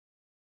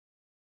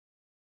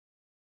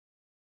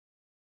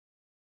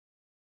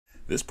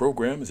This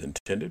program is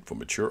intended for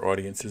mature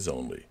audiences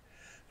only.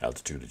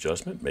 Altitude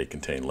adjustment may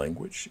contain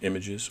language,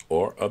 images,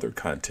 or other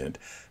content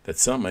that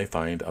some may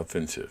find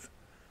offensive.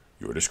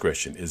 Your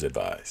discretion is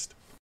advised.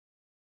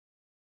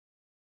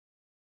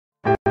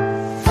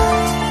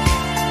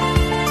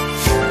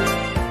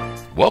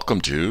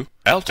 Welcome to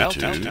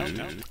Altitude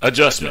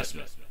Adjustment.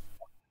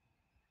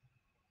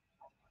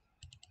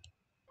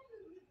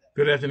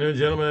 Good afternoon,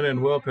 gentlemen,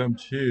 and welcome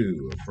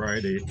to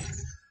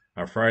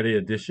our Friday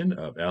edition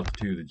of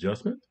Altitude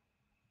Adjustment.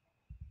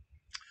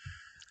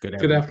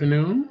 Good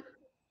afternoon.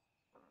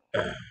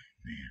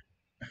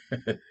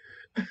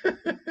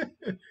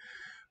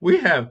 We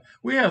have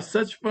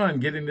such fun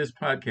getting this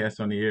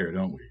podcast on the air,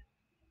 don't we?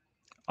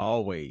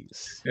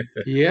 Always.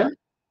 Yeah.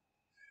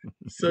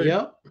 So,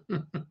 Yep.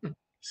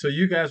 so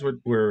you guys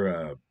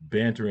were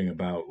bantering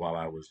about while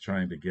I was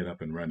trying to get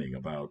up and running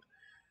about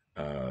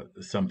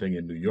something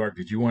in New York.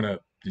 Did you want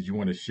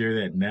to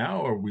share that now,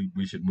 or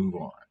we should move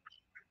on?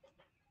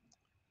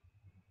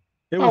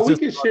 We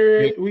can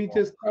share it. We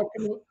just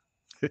talking.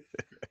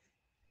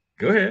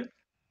 Go ahead.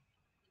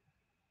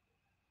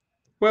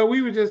 Well,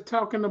 we were just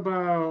talking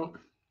about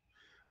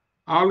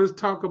all this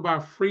talk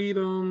about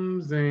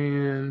freedoms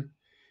and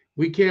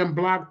we can't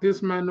block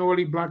this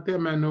minority, block that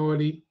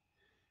minority.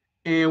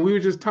 And we were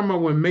just talking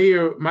about when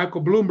Mayor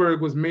Michael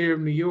Bloomberg was mayor of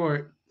New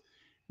York,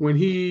 when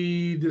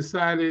he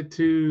decided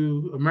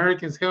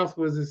Americans' health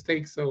was at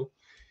stake. So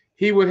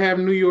he would have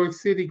New York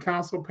City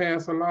Council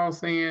pass a law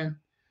saying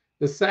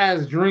the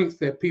size drinks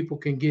that people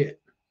can get,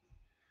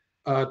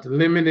 to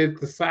limit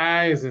the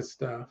size and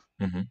stuff.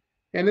 Mm-hmm.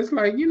 And it's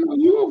like,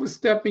 you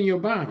overstepping your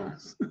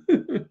bounds.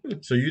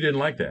 So you didn't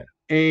like that?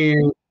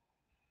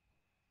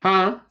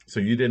 So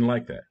you didn't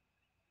like that?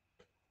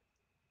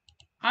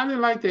 I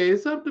didn't like that.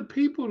 It's up to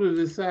people to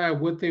decide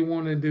what they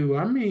want to do.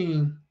 I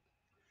mean,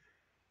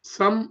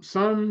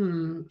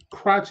 some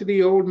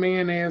crotchety old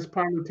man ass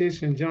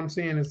politician jumps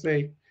in and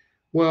say,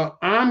 well,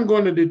 I'm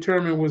going to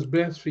determine what's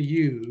best for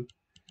you.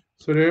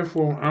 So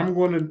therefore, I'm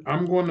going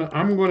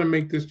to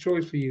make this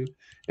choice for you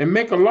and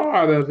make a law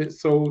out of it.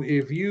 So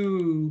if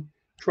you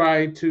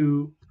try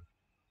to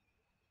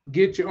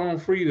get your own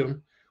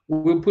freedom,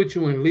 we'll put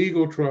you in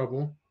legal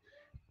trouble.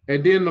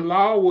 And then the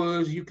law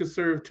was you could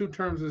serve 2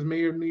 terms as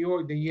mayor of New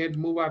York, then you had to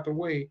move out the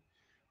way.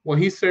 Well,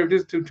 he served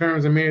his 2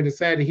 terms and mayor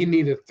decided he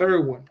needed a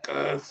 3rd one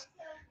because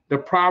the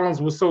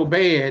problems were so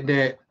bad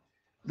that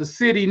the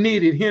city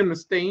needed him to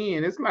stay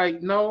in. It's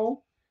like,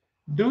 no,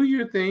 do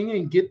your thing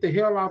and get the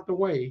hell out the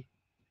way.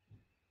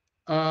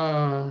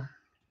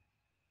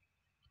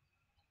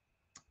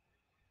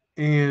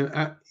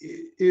 It's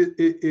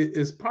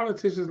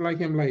politicians like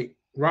him, like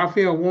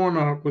Raphael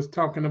Warnock was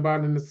talking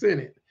about in the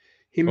Senate.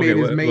 He made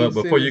his main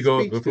before you go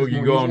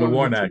on the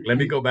Warnock, let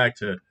me go back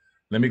to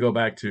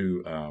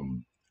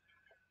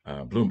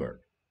Bloomberg,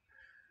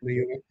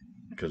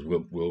 because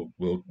we'll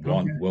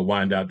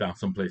wind out down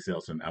someplace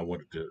else, and I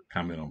wanted to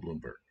comment on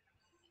Bloomberg.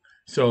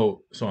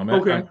 So I'm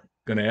going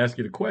to ask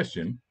you the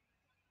question.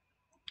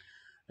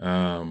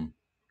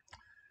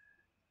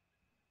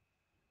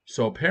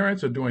 So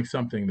parents are doing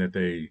something that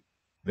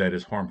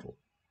is harmful,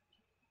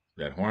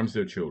 that harms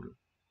their children,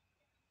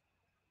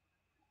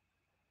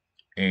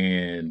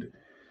 and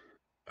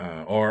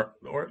or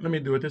let me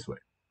do it this way.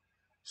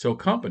 So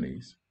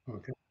companies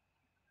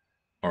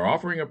are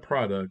offering a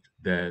product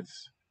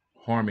that's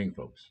harming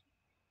folks.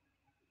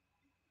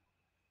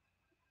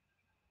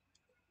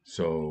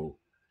 So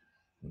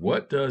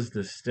what does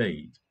the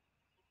state,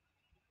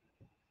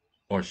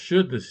 or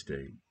should the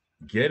state,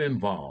 get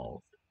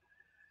involved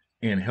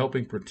in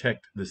helping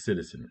protect the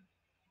citizenry?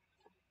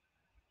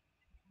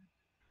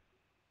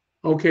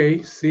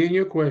 Okay, seeing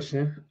your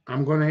question,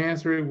 I'm going to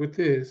answer it with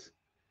this.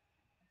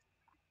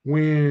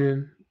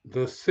 When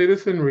the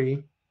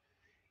citizenry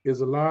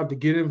is allowed to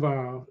get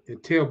involved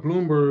and tell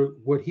Bloomberg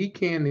what he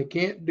can and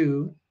can't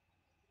do,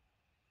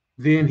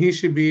 then he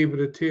should be able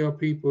to tell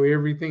people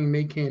everything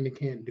they can and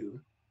can't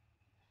do.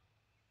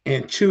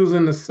 And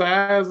choosing the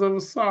size of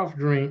a soft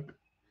drink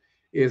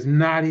is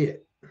not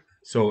it.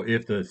 So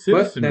if the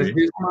citizenry, but that's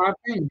just my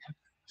opinion.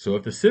 So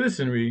if the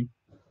citizenry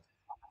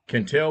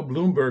can tell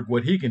Bloomberg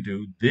what he can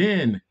do,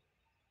 then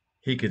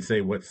he can say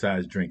what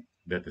size drink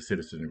that the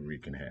citizenry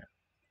can have.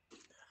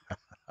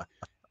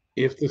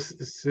 If the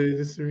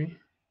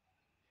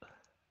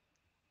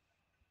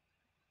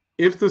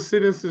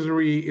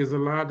citizenry is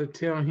allowed to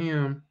tell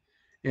him,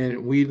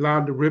 and we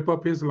allowed to rip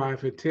up his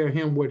life and tell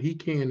him what he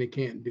can and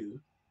can't do.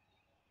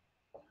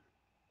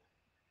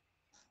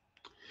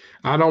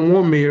 I don't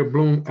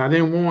want I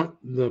didn't want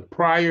the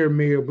prior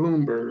Mayor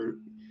Bloomberg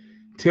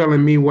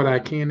telling me what I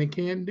can and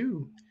can't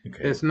do.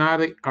 Okay. That's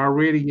not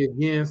already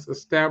against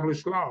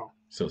established law.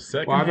 So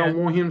second, I don't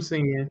want him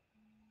saying.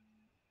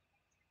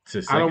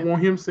 I don't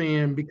want him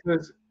saying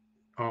because.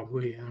 Oh,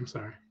 wait, I'm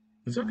sorry.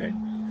 It's okay.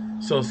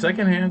 So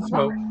secondhand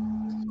smoke.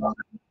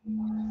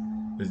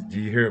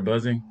 Do you hear it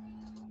buzzing?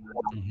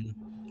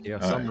 Mm-hmm. Yeah,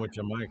 something with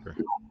your mic.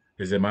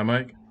 Is it my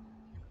mic?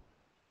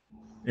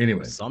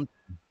 Anyway,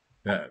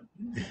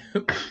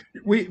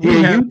 we Yeah,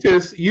 have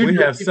you we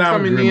just have keep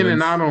sound coming in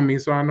and gremlins. out on me,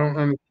 so I don't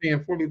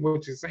understand fully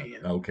what you're saying.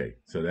 Okay,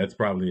 so that's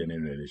probably an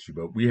internet issue,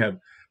 but we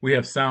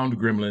have sound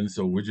gremlins,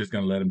 so we're just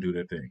gonna let them do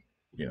their thing.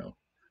 You know,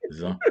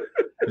 as long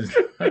as,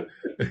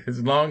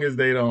 as long as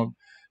they don't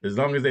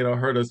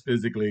hurt us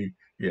physically,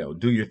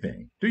 do your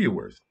thing, do your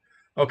worst.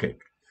 Okay,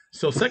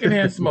 so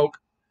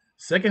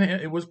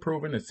it was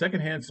proven that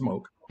secondhand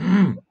smoke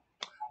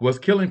was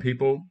killing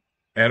people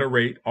at a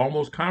rate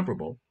almost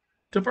comparable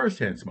to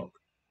firsthand smoke.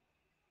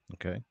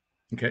 Okay.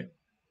 Okay,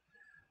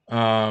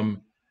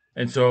 um,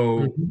 and so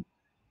Mhm.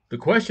 the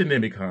question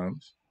then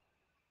becomes: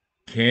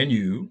 can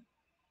you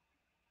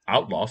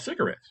outlaw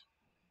cigarettes?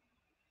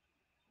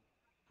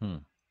 Hmm.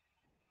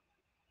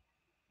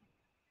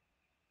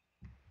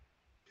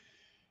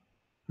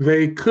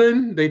 They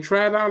couldn't. They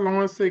tried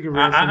outlawing I,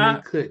 cigarettes and I, they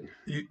I, couldn't.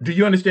 do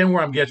you understand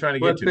where I'm trying to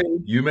get But to? they,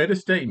 You made a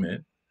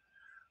statement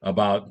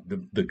about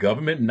the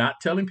government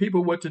not telling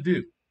people what to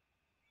do.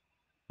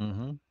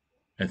 Mm-hmm.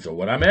 And so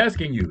what I'm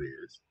asking you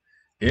is,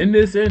 in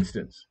this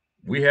instance,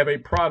 we have a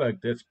product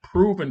that's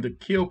proven to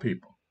kill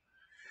people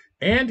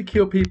and to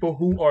kill people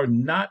who are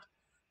not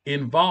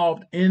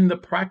involved in the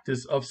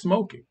practice of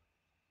smoking.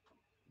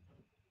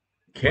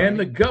 Can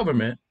the right.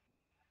 government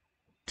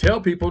tell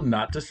people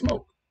not to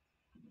smoke?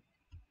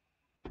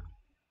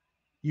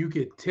 You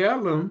could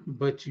tell them,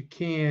 but you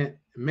can't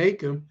make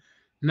them.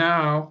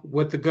 Now,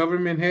 what the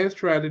government has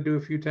tried to do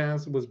a few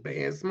times was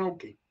ban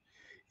smoking.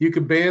 You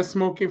could ban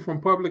smoking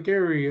from public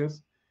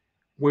areas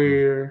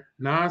where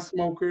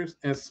non-smokers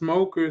and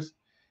smokers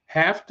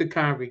have to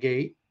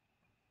congregate.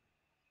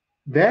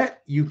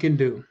 That you can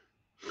do.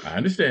 I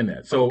understand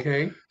that.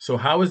 Okay. So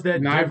how is that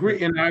And I agree,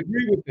 different? and I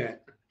agree with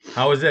that.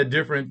 How is that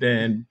different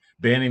than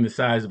banning the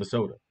size of a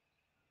soda?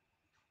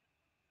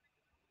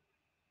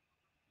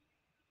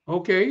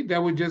 Okay,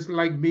 that would just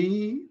like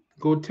me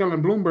go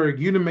telling Bloomberg,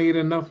 you'd have made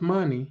enough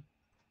money.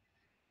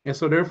 And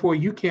so therefore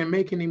you can't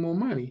make any more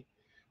money.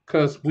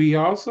 Because we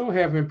also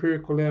have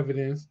empirical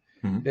evidence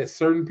Mhm. that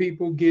certain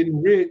people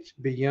getting rich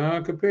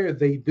beyond compare,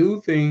 they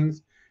do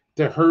things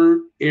to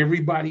hurt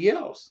everybody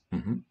else.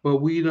 Mhm. But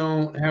we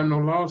don't have no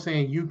law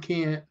saying you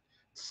can't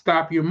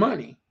stop your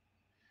money.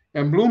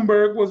 And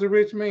Bloomberg was a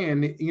rich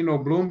man. You know,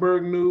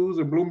 Bloomberg News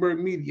or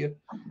Bloomberg Media,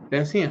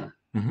 that's him.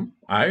 Mhm.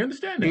 I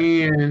understand that.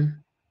 And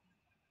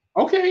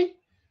okay, so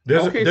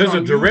There's a I'm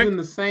using direct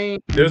the same,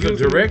 I'm there's a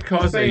using direct the same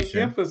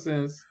causation.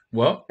 emphasis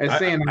Well, as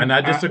saying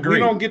I we disagree,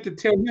 don't get to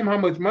tell him how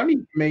much money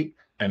to make.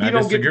 and He I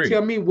don't get to disagree.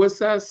 tell me what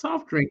size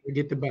soft drink I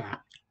get to buy.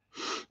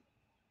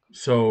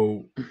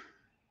 So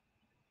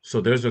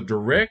there's a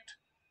direct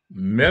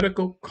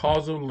medical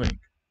causal link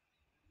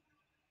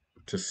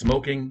to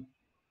smoking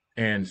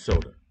and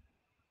soda.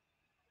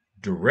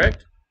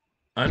 Direct,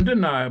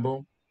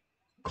 undeniable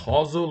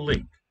causal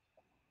link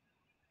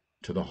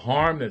to the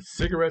harm that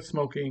cigarette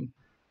smoking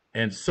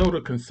and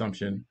soda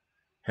consumption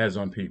has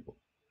on people.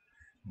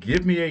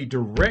 Give me a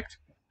direct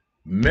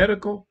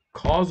medical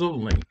causal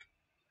link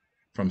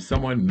from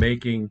someone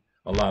making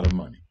a lot of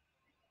money.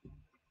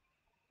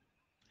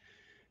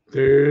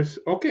 There's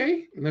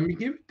okay, let me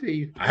give it to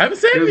you. I haven't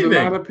said There's a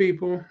lot anything. of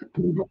people.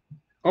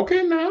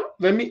 Okay, now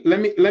let me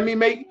make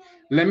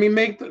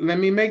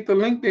the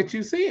link that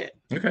you said.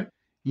 Okay.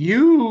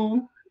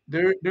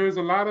 There's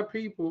a lot of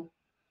people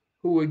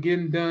who are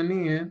getting done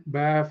in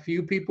by a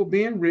few people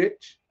being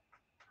rich,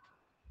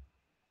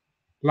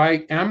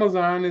 like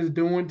Amazon is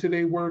doing to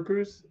their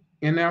workers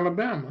in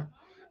Alabama,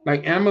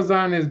 like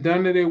Amazon has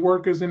done to their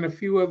workers in a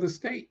few other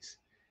states.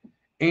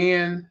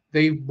 And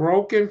they've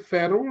broken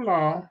federal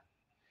law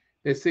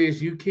that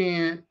says you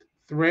can't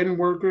threaten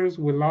workers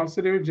with loss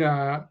of their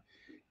job.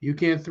 You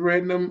can't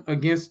threaten them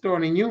against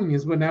starting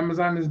unions, but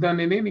Amazon has done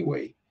it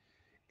anyway.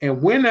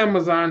 And when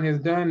Amazon has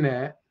done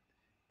that,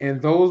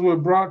 and those were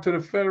brought to the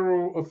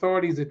federal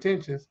authorities'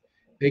 attentions,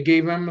 they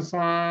gave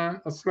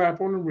Amazon a slap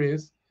on the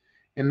wrist,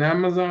 and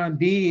Amazon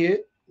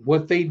did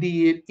what they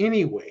did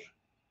anyway.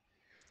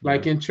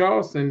 Like Yeah. in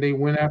Charleston, they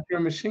went after a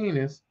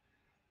machinist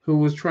who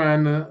was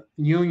trying to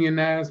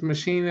unionize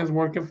machinists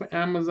working for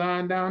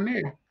Amazon down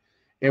there.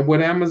 And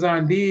what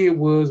Amazon did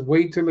was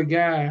wait till the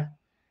guy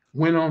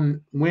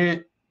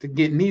went to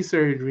get knee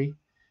surgery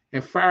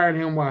and fired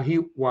him while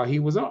he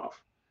was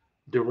off.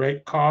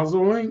 Direct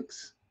causal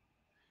links.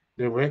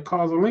 Direct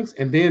causal links.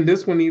 And then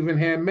this one even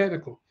had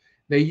medical.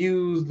 They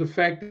used the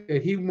fact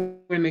that he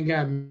went and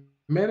got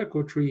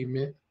medical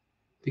treatment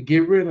to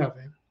get rid of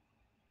him.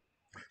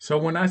 So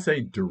when I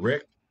say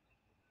direct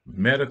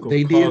medical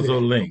They did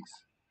causal that. links,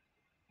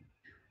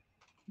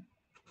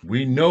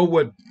 we know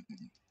what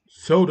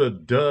soda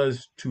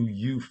does to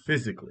you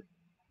physically.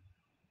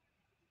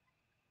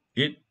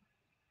 It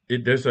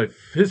there's a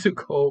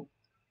physical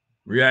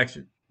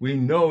reaction. We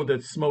know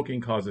that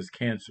smoking causes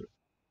cancer.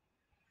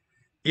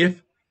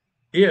 If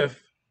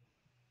if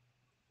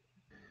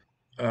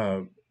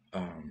uh,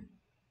 um,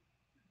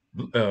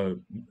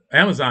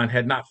 Amazon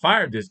had not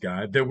fired this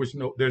guy, there's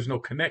no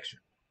connection.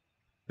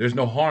 There's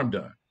no harm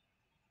done.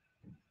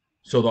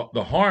 So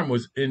the harm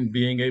was in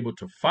being able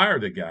to fire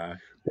the guy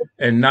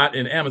and not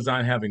in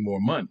Amazon having more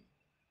money.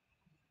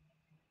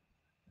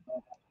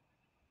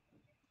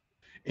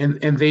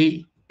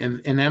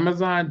 And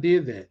Amazon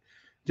did that.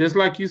 Just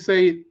like you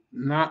say,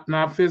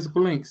 not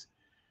physical links.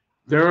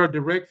 There are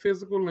direct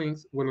physical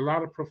links with a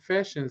lot of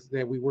professions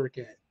that we work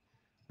at.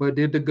 But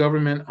did the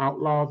government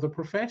outlaw the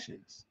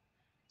professions,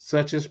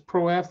 such as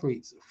pro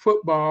athletes?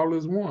 Football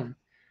is one.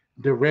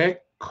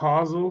 Direct,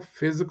 causal,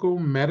 physical,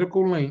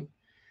 medical link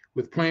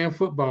with playing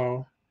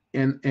football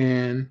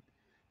and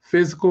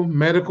physical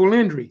medical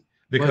injury.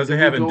 Because they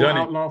haven't done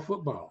it. Outlaw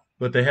football.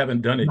 But they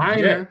haven't done it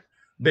yet.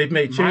 They've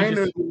made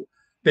changes.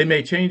 They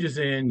made changes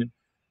in.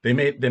 They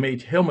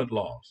made helmet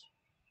laws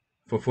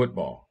for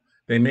football.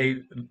 They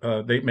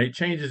made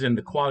changes in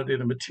the quality of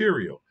the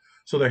material.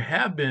 So there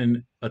have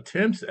been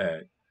attempts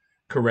at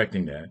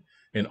correcting that.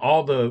 And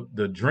all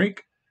the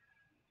drink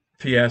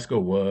fiasco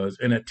was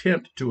an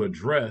attempt to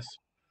address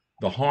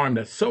the harm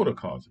that soda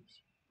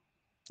causes.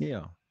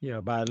 Yeah,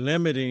 by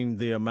limiting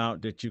the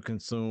amount that you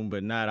consume,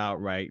 but not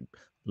outright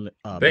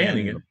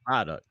banning the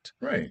product.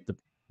 Right.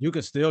 You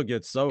can still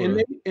get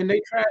soda. And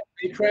they tried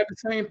the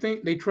same thing.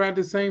 They tried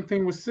the same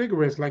thing with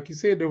cigarettes. Like you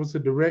said, there was a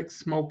direct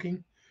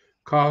smoking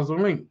causal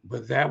link,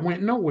 but that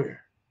went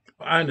nowhere.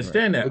 I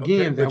understand that.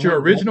 Again, but your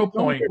original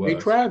point was they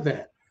tried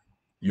that.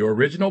 Your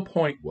original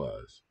point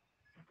was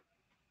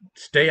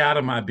stay out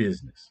of my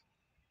business.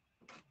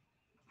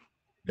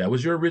 That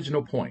was your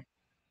original point.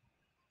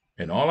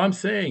 And all I'm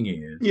saying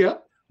is,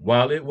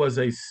 while it was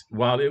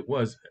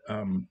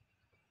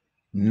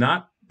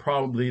not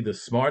probably the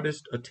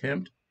smartest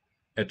attempt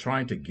at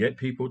trying to get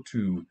people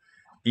to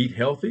eat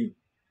healthy,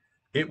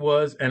 it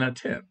was an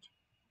attempt.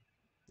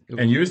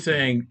 And I'm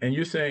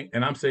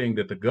saying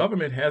that the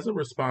government has a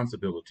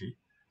responsibility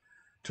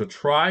to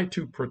try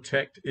to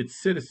protect its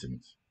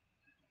citizens.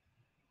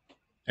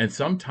 And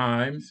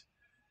sometimes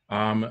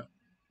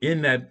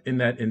in that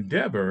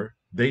endeavor,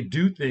 they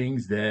do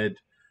things that,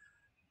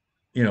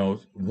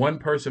 one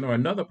person or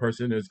another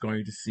person is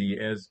going to see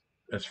as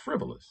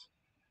frivolous.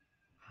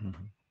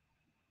 Mm-hmm.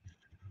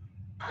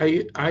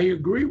 I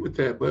agree with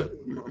that, but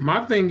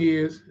my thing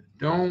is,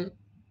 don't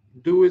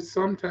do it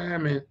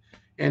sometime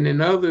and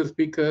in others,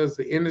 because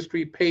the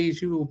industry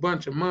pays you a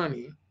bunch of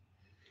money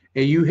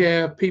and you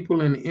have people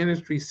in the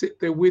industry sit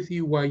there with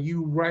you while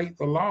you write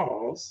the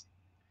laws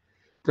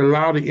to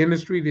allow the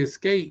industry to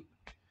escape.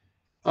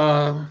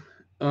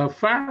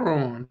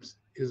 Firearms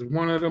is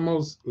one of the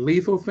most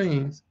lethal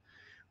things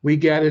we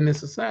got in this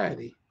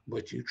society,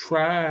 but you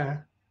try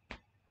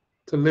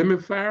to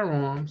limit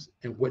firearms,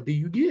 and what do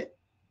you get?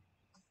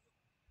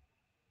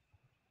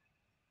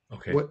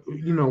 Okay. What do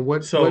you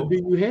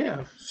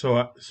have?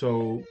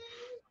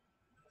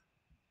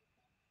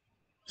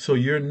 So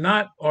you're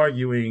not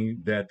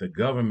arguing that the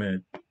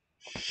government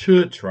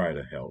should try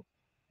to help.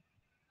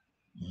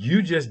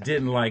 You just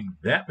didn't like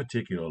that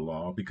particular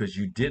law because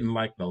you didn't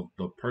like the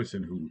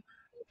person who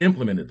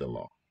implemented the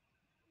law.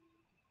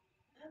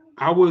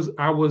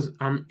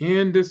 I'm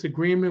in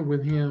disagreement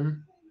with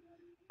him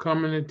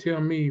coming to tell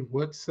me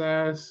what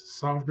size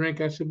soft drink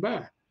I should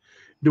buy.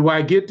 Do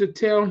I get to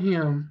tell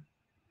him,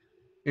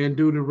 and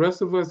do the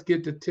rest of us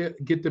get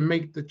to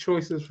make the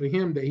choices for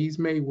him that he's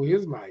made with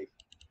his life?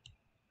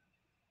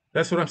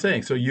 That's what I'm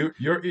saying. So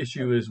your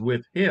issue is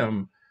with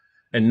him,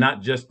 and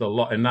not just the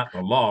law,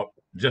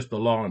 just the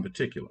law in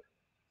particular.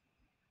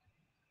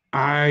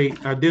 I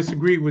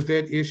disagree with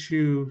that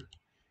issue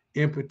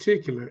in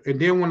particular. And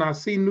then when I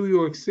see New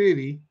York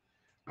City,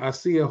 I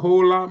see a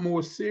whole lot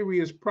more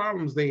serious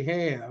problems they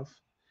have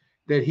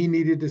that he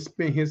needed to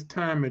spend his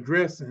time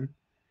addressing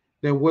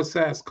than what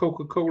size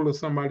Coca-Cola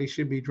somebody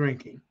should be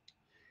drinking.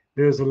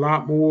 There's a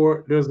lot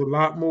more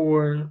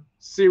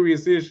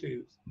serious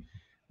issues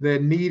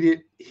that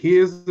needed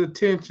his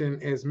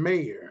attention as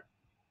mayor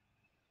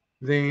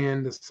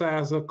than the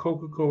size of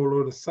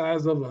Coca-Cola or the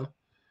size of a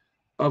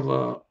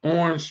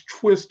orange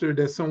twister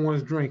that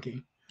someone's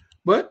drinking.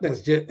 But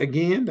that's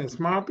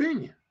my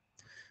opinion.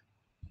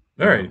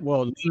 All right.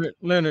 Well,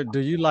 Leonard, do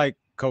you like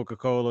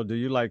Coca-Cola? Do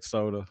you like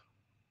soda?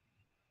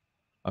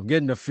 I'm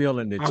getting the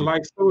feeling that I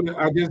like soda.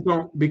 I just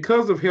don't,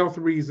 because of health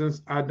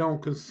reasons, I don't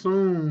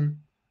consume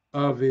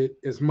of it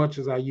as much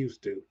as I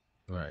used to.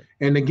 Right.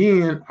 And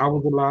again, I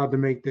was allowed to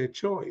make that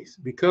choice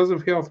because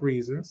of health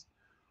reasons,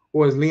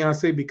 or as Leon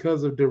said,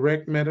 because of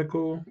direct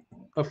medical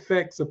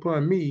effects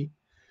upon me.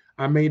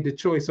 I made the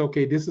choice.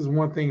 Okay, this is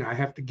one thing I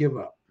have to give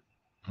up.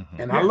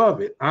 Mm-hmm. And I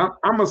love it.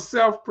 I'm a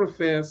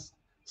self-professed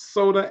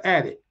soda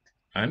addict.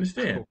 I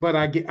understand. But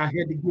I had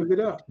to give it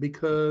up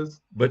because.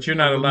 But you're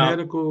not allowed.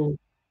 Medical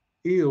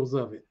ills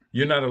of it.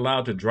 You're not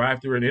allowed to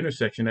drive through an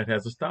intersection that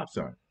has a stop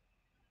sign.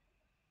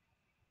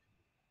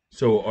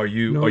 So are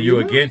you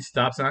against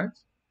stop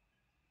signs?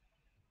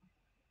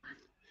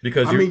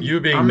 Because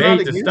you're being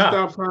made to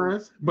stop.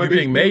 Signs, but you're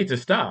being made to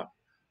stop.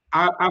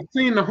 I've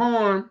seen the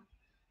harm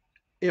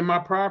in my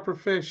prior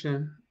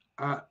profession.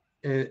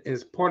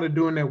 As part of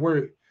doing that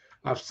work,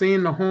 I've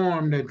seen the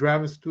harm that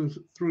drivers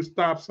through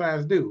stop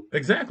signs do.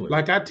 Exactly.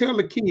 Like I tell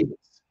the kids,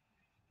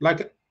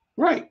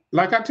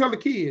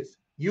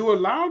 you're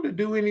allowed to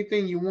do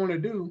anything you want to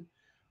do,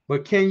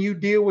 but can you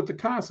deal with the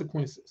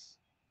consequences?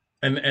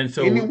 And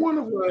so Any one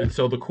of us. and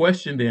so the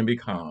question then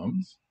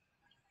becomes,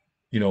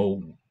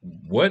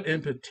 what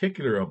in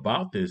particular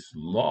about this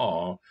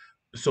law?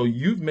 So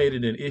you've made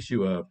it an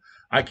issue of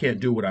I can't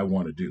do what I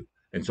want to do,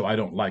 and so I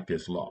don't like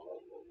this law.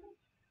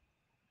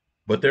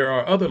 But there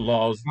are other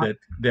laws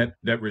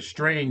that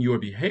restrain your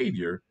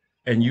behavior,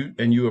 and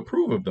you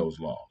approve of those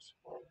laws.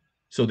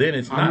 So then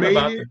it's not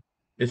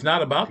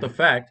about the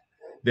fact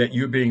that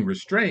you're being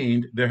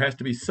restrained. There has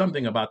to be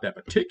something about that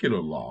particular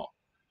law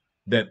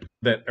that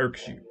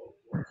irks you.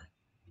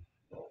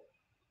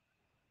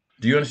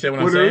 Do you understand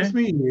what I'm saying? What irks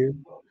me is,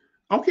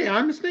 okay, I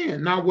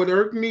understand. Now, what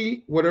irked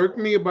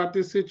me about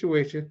this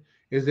situation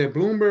is that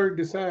Bloomberg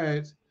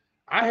decides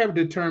I have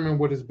determined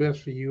what is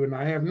best for you, and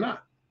I have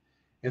not.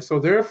 And so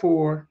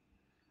therefore,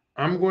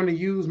 I'm going to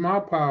use my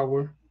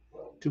power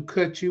to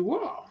cut you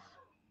off.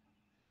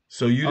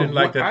 So you didn't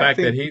like the fact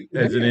that he,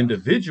 as an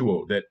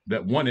individual,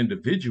 that one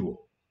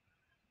individual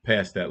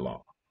passed that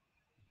law.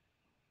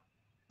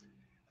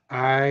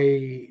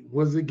 I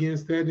was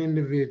against that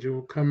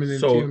individual coming and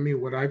tell me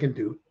what I can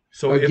do.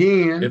 So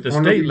again, if the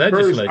state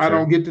legislature, I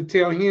don't get to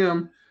tell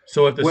him.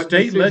 So if the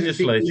state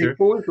legislature,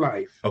 for his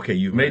life. Okay,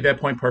 you've made that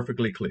point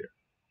perfectly clear.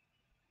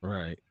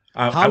 Right.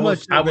 I will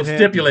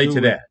stipulate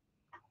to that.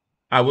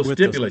 I will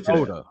stipulate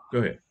to that. Go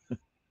ahead.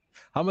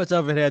 How much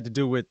of it had to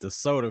do with the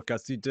soda?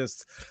 Because he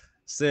just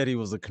said he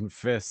was a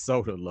confessed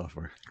soda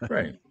lover.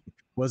 Right.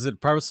 Was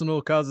it personal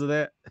because of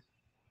that?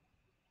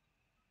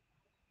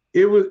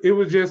 It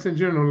was just in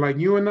general. Like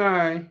you and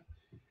I,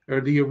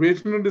 or the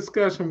original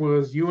discussion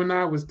was you and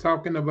I was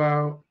talking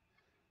about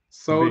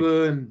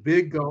soda and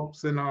big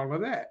gulps and all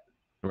of that.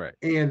 Right.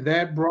 And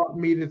that brought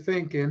me to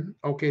thinking,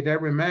 okay,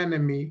 that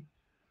reminded me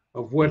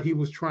of what he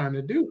was trying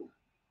to do.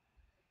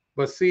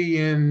 But see,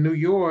 in New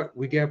York,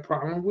 we got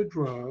problems with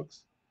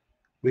drugs.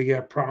 We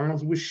got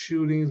problems with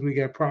shootings. We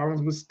got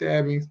problems with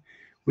stabbings.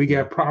 We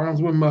got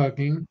problems with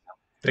mugging.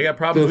 They got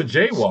problems with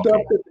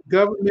jaywalking.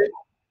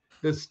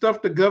 The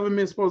stuff the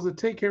government is supposed to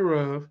take care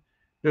of,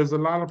 there's a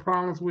lot of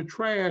problems with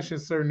trash in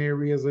certain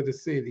areas of the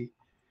city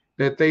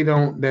that they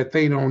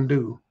don't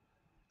do.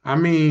 I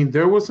mean,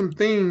 there were some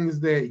things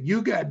that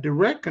you got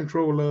direct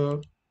control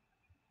of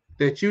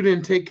that you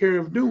didn't take care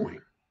of doing.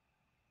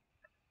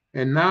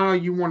 And now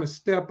you want to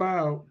step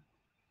out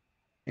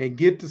and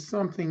get to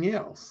something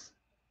else.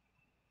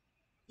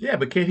 Yeah,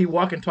 but can't he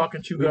walk and talk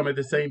and chew gum at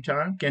the same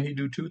time? Can he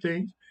do two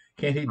things?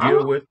 Can he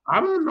deal with?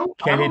 I don't know.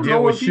 Can he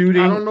deal with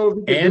shooting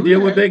and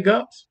deal with big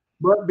gups?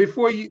 But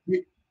before you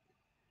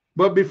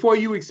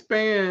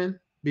expand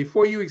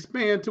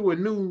to a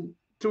new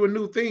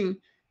thing,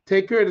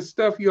 take care of the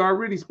stuff you're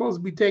already supposed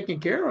to be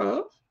taking care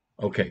of.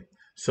 Okay,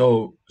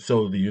 so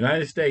the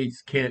United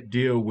States can't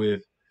deal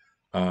with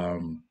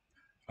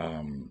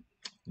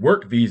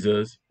work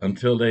visas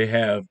until they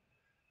have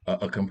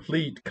a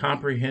complete,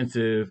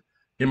 comprehensive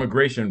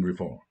immigration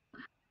reform.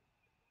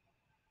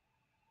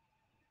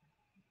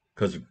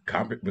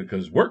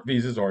 Because work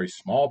visas are a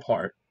small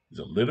part, it's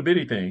a little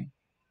bitty thing,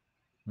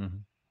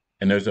 and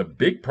there's a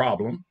big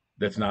problem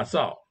that's not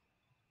solved.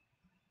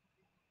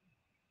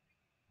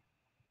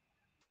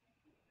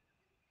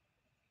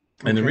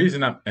 Okay. And the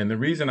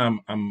reason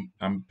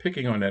I'm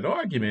picking on that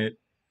argument,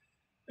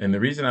 and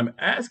the reason I'm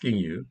asking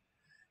you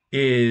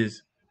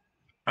is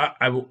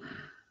I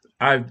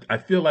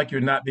feel like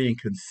you're not being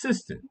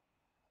consistent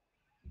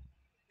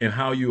in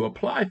how you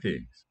apply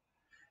things.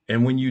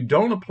 And when you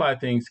don't apply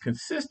things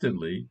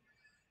consistently,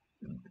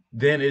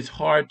 then it's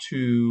hard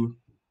to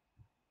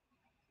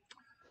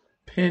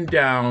pin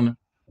down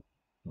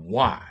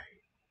why.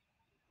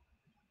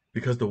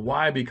 Because the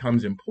why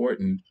becomes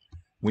important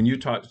when you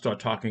start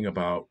talking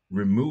about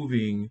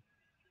removing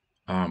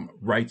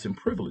rights and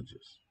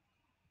privileges.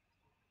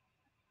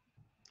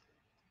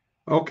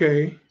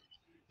 Okay.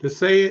 To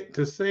say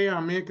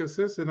I'm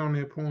inconsistent on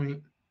that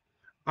point,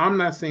 I'm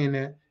not saying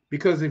that,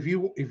 because if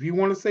you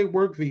want to say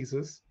work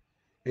visas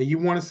and you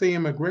want to say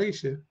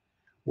immigration,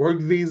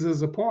 work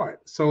visas apart.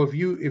 So if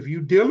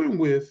you dealing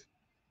with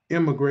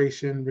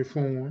immigration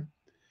reform,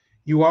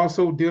 you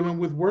also dealing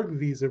with work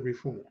visa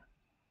reform.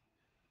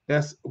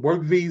 That's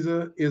work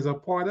visa is a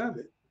part of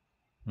it.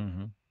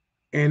 Mm-hmm.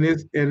 And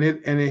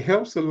it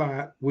helps a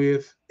lot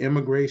with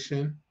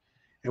immigration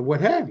and what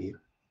have you.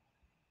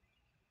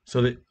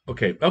 So that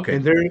okay.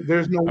 And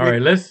there's no. All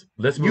right, let's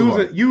move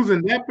on.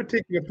 Using that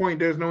particular point,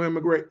 there's no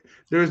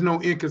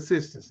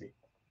inconsistency.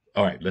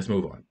 All right, let's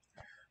move on.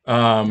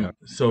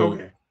 So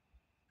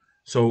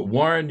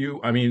Warren,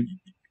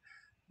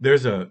 there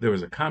was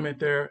a comment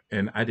there,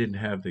 and I didn't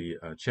have the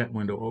chat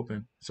window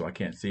open, so I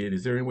can't see it.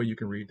 Is there any way you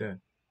can read that?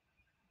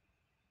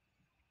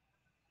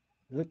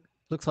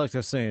 Looks like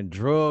they're saying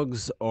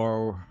drugs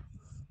are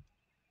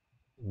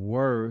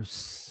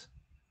worse.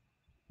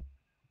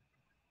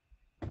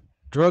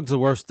 Drugs are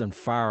worse than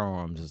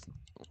firearms is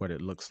what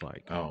it looks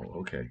like. Oh,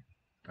 okay.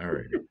 All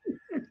right.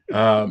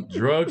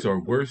 Drugs are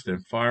worse than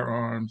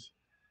firearms.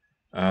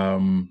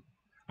 I'm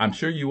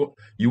sure you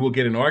will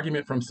get an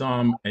argument from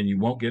some, and you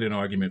won't get an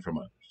argument from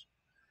others.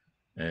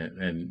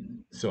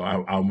 And so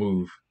I'll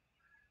move.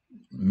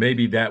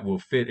 Maybe that will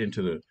fit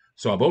into the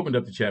So I've opened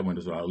up the chat window,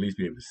 so I'll at least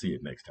be able to see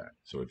it next time.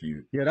 So if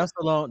you, that's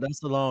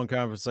a long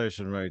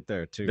conversation right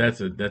there too.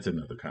 that's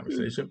another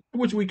conversation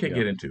which we can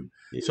get into.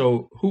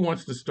 So who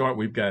wants to start?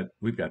 We've got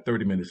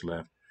 30 minutes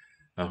left.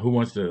 Who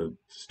wants to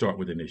start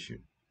with an issue?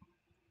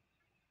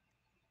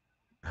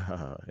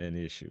 An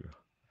issue.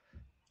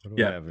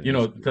 Yeah,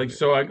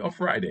 so on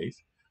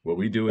Fridays, what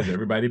we do is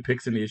everybody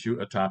picks an issue,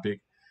 a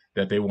topic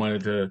that they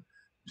wanted to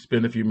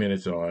spend a few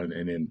minutes on,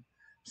 and then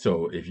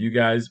so if you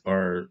guys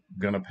are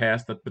gonna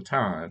pass the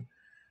baton,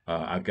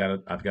 I've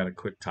got a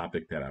quick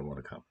topic that I want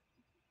to cover.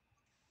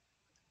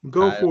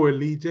 Go for it,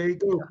 Lee J.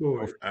 Go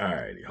for it. All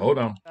righty, hold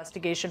on.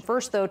 Investigation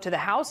first, though, to the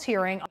House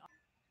hearing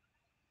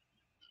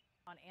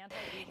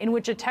in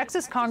which a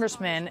Texas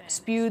congressman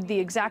spewed the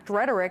exact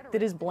rhetoric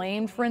that is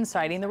blamed for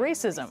inciting the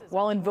racism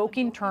while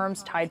invoking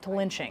terms tied to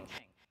lynching.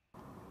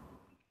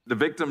 The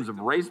victims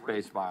of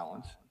race-based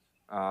violence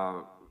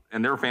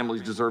and their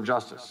families deserve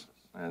justice.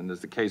 And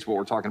as the case, what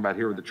we're talking about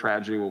here with the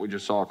tragedy, what we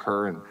just saw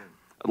occur in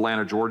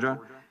Atlanta, Georgia.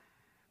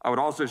 I would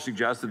also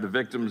suggest that the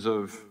victims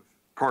of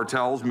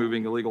cartels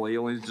moving illegal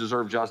aliens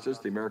deserve justice.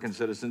 The American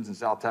citizens in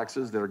South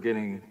Texas that are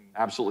getting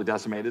absolutely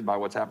decimated by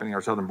what's happening at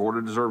our southern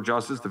border deserve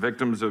justice. The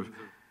victims of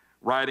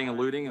rioting and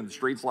looting in the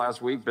streets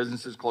last week,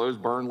 businesses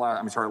closed, burned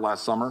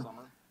last summer,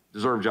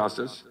 deserve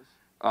justice.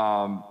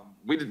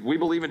 We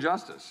believe in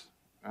justice,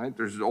 right?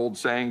 There's old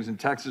sayings in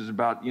Texas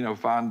about,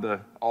 find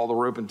all the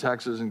rope in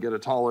Texas and get a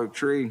tall oak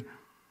tree.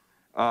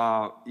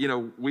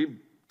 We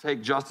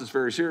take justice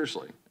very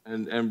seriously,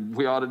 and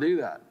we ought to do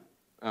that.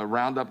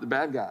 Round up the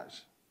bad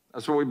guys.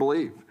 That's what we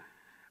believe.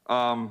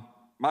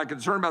 My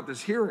concern about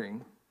this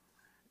hearing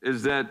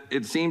is that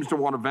it seems to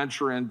want to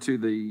venture into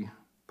the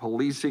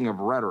policing of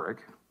rhetoric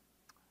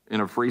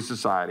in a free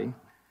society,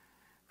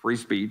 free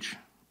speech,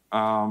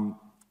 and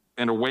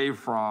away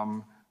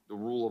from the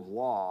rule of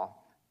law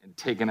and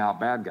taking out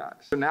bad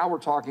guys. So now we're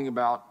talking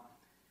about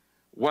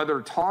whether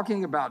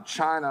talking about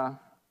China,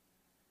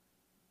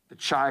 the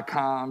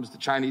Chi-Coms, the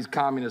Chinese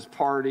Communist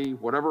Party,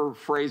 whatever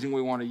phrasing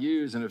we want to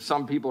use, and if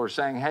some people are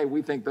saying, hey,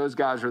 we think those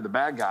guys are the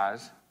bad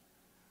guys,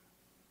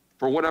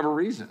 for whatever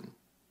reason.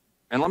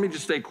 And let me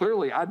just say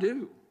clearly, I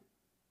do.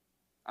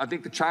 I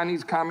think the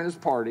Chinese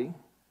Communist Party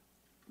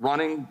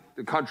running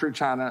the country,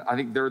 China, I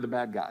think they're the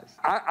bad guys.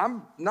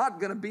 I'm not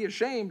going to be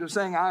ashamed of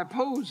saying I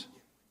oppose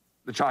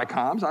the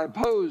Chi-Coms. I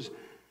oppose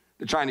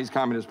the Chinese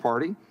Communist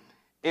Party.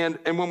 And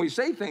when we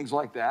say things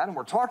like that, and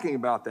we're talking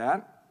about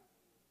that,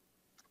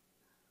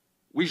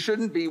 we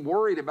shouldn't be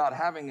worried about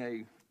having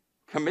a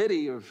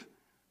committee of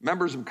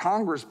members of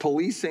Congress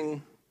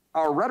policing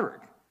our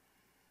rhetoric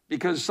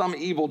because some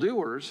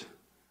evildoers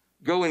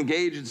go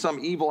engage in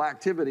some evil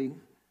activity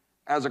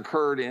as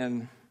occurred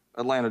in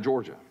Atlanta,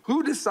 Georgia.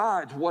 Who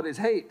decides what is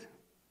hate?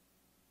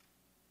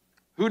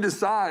 Who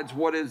decides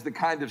what is the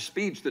kind of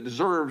speech that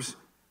deserves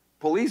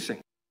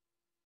policing?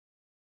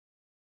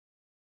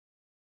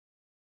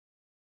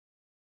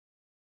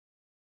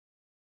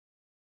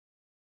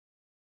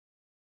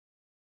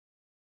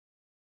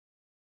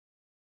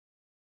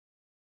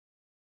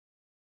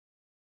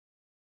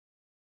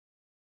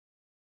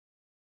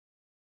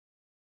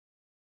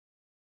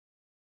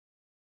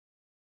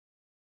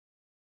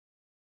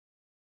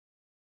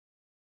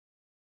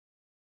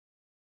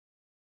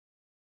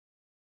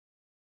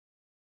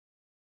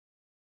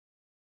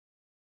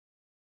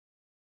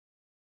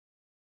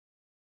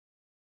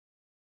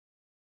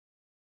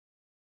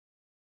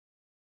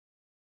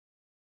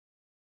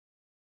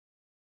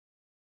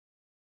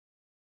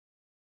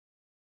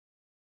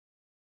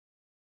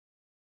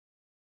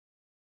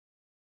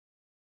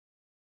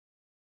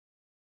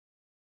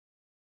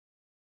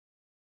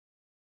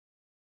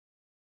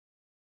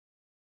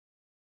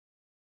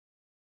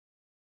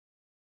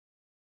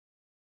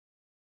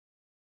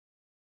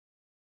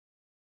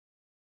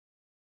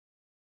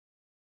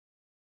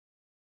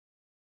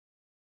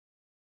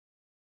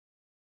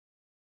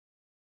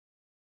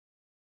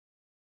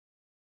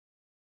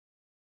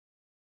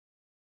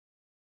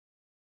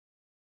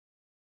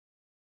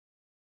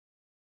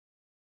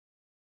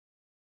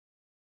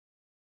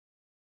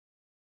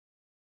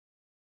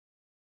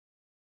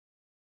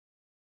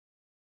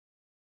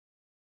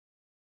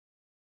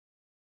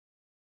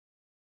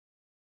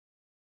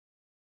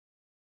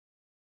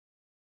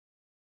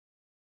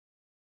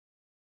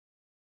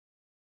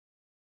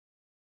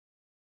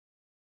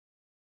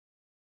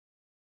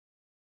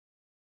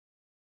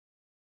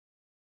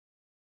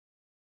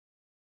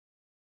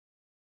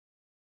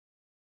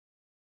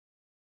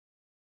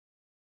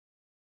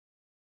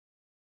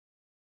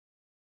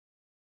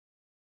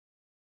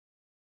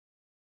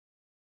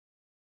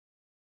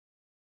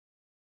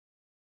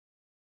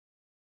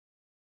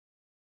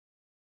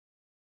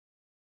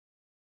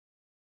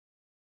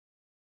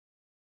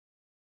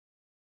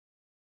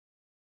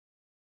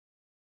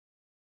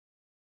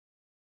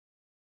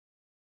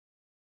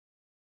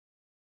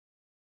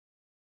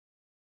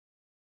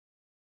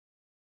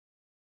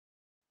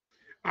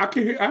 I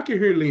can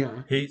hear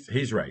Leon.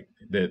 He's right.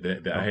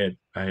 I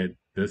had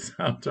the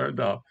sound turned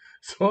off,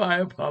 so I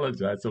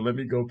apologize. So let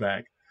me go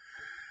back.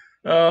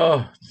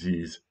 Oh,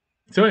 geez.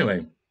 So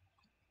anyway,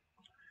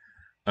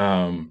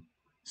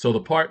 So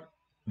the part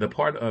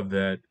of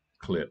that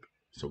clip.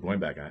 So going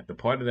back, the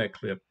part of that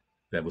clip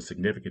that was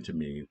significant to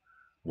me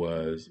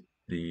was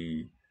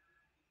the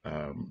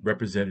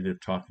representative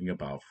talking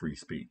about free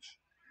speech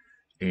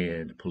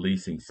and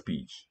policing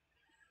speech.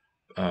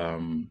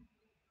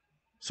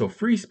 So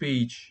free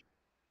speech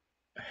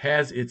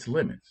has its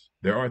limits.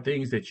 There are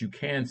things that you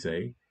can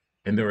say,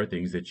 and there are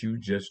things that you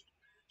just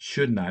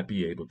should not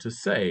be able to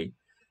say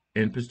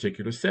in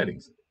particular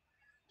settings.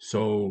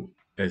 So,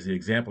 as the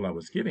example I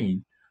was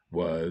giving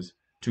was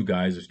two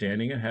guys are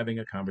standing and having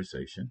a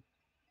conversation.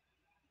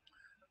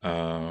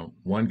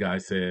 One guy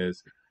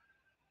says,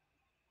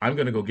 "I'm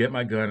going to go get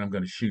my gun. I'm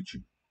going to shoot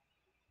you,"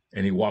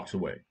 and he walks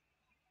away.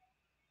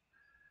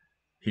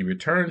 He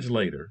returns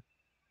later,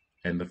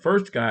 and the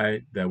first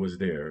guy that was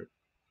there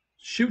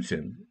shoots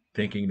him,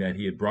 thinking that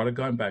he had brought a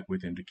gun back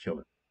with him to kill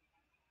him.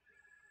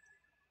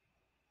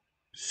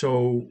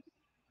 So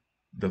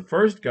the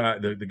first guy,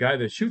 the guy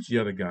that shoots the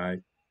other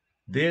guy,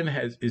 then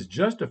is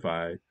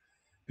justified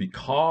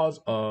because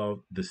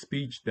of the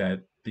speech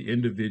that the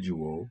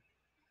individual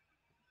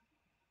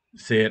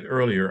said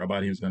earlier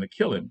about he was going to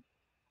kill him.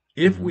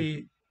 If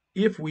we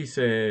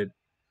said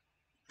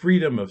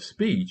freedom of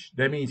speech,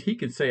 that means he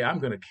could say, "I'm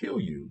going to kill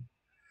you,"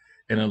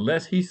 and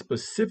unless he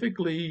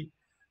specifically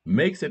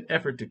makes an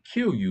effort to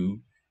kill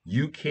you,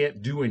 you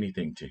can't do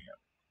anything to him.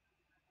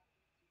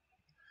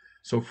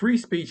 So free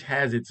speech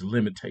has its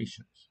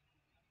limitations.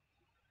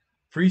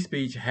 Free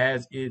speech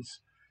has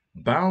its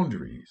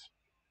boundaries,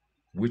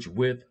 which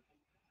with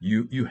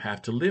you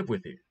have to live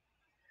with it.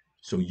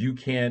 So you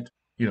can't,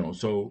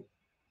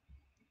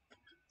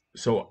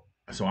 so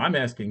I'm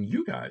asking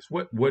you guys,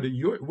 what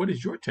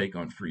is your take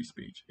on free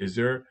speech?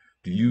 Do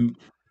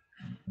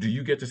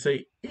you get to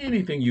say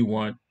anything you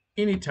want,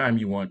 anytime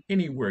you want,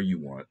 anywhere you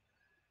want?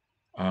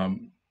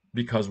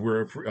 Because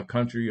we're a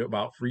country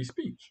about free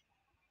speech.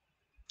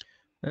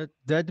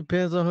 That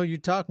depends on who you're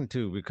talking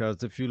to,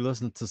 because if you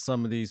listen to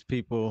some of these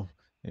people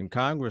in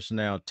Congress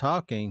now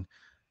talking,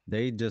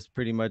 they just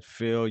pretty much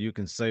feel you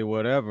can say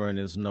whatever and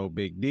it's no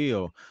big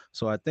deal.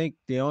 So I think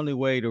the only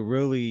way to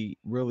really,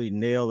 really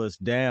nail this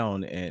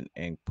down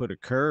and put a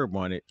curb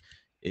on it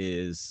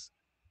is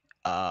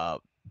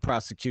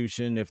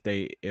prosecution. If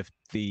they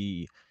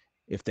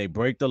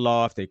break the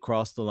law, if they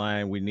cross the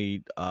line, we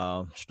need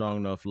strong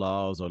enough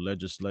laws or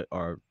legislate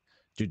or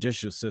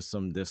judicial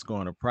system that's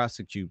going to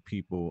prosecute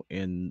people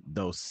in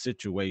those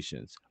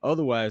situations.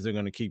 Otherwise, they're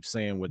going to keep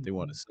saying what they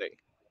want to say.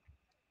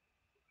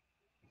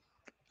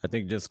 I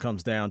think it just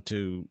comes down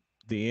to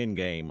the end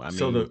game. I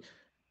mean,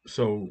 it's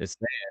sad.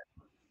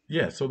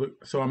 Yeah. So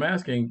I'm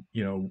asking,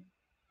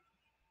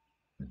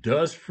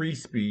 does free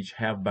speech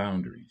have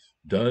boundaries?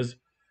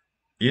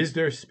 Is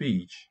there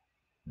speech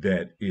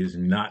that is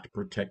not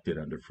protected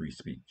under free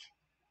speech?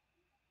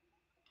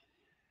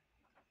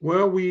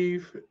 Well,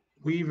 we've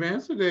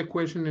answered that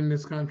question in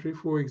this country.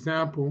 For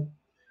example,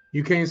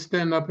 you can't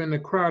stand up in a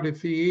crowded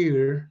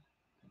theater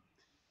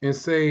and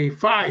say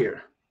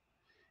fire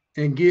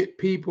and get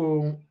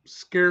people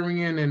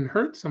scurrying and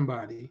hurt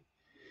somebody.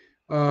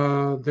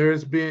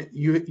 There's been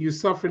you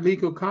suffer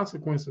legal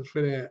consequences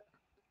for that.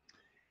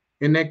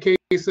 In that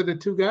case of the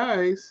two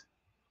guys,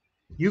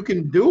 you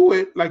can do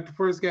it like the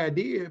first guy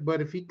did, but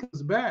if he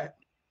comes back,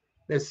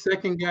 that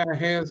second guy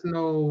has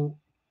no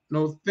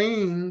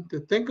thing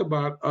to think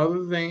about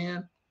other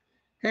than,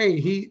 hey,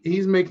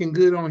 he's making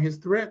good on his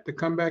threat to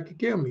come back and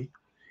kill me.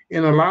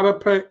 In a lot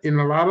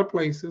of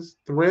places,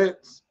 threat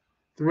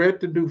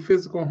to do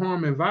physical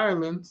harm and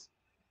violence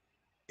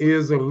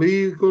is a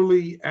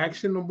legally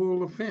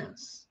actionable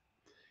offense.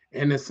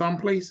 And in some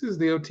places,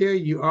 they'll tell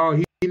you, oh,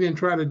 he didn't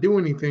try to do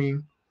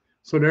anything,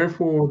 so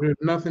therefore there's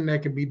nothing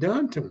that can be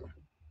done to him.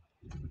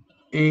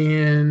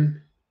 And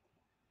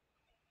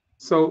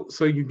so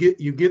you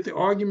get the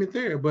argument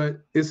there, but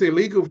it's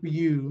illegal for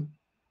you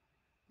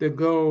to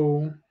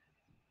go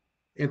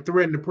and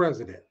threaten the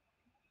president,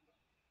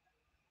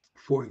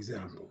 for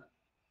example,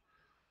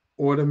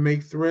 or to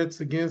make threats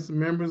against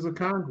members of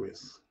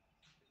Congress.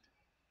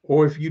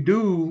 Or if you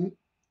do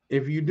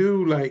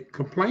like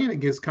complain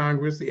against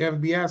Congress, the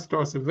FBI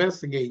starts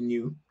investigating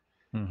you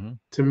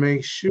to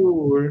make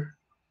sure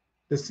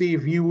to see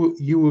if you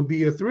will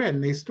be a threat,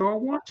 and they start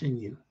watching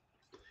you.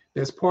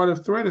 That's part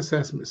of threat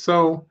assessment.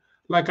 So,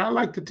 like I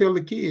like to tell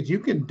the kids, you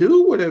can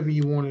do whatever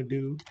you want to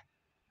do,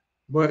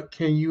 but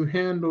can you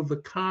handle the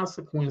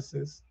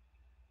consequences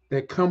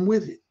that come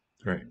with it?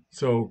 Right.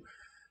 So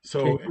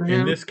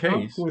in this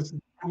case, what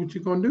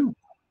you gonna do?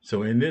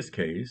 So in this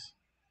case,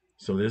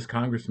 this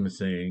congressman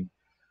saying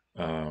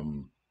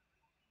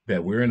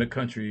that we're in a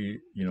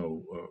country,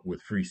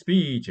 with free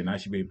speech, and I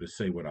should be able to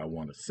say what I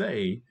want to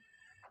say,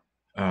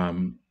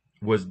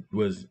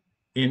 was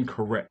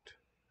incorrect.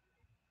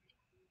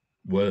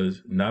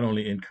 Was not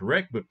only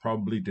incorrect, but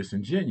probably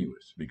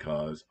disingenuous,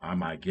 because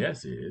my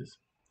guess is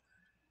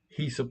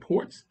he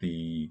supports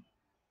the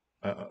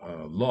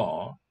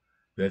law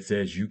that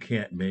says you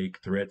can't make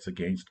threats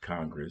against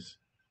Congress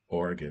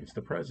or against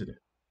the president.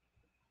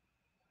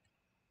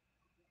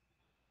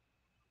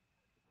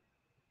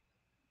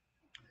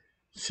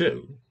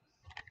 So,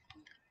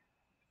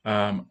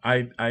 I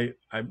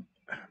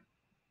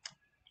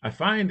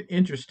find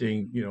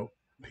interesting,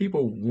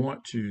 people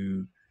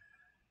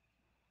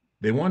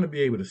they want to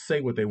be able to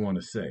say what they want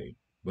to say,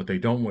 but they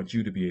don't want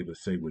you to be able to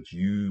say what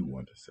you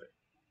want to say.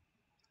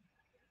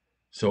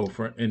 So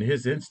in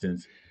his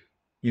instance,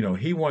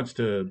 he wants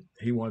to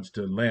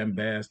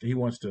lambast, he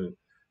wants to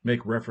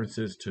make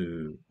references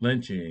to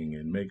lynching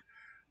and make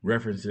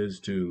references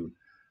to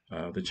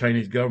the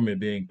Chinese government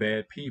being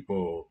bad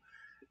people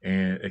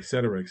and et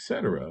cetera, et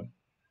cetera.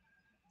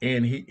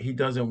 And he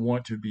doesn't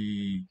want to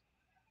be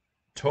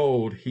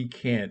told he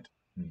can't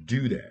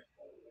do that.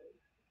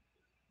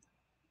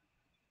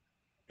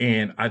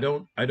 And I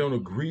don't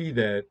agree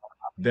that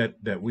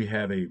we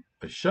have a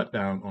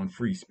shutdown on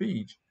free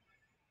speech.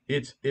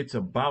 It's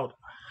about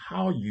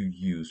how you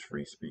use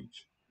free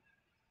speech.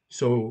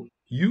 So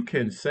you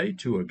can say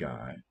to a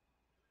guy,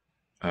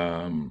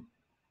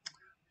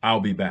 I'll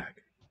be back,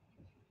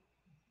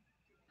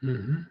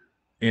 Mm-hmm.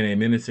 in a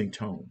menacing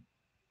tone.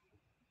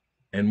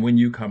 And when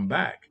you come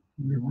back,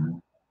 Mm-hmm.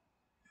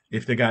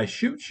 if the guy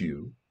shoots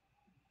you,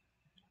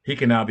 he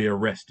can now be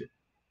arrested.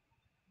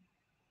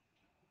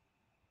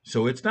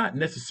 So it's not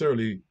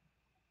necessarily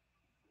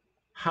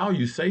how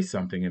you say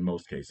something in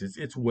most cases,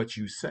 it's what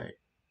you say.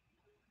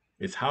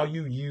 It's how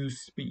you use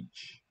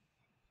speech.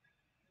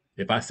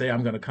 If I say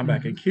I'm going to come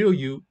back and kill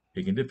you,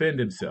 he can defend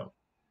himself.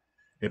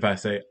 If I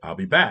say I'll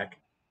be back,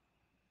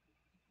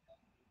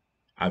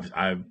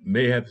 I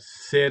may have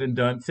said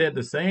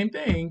the same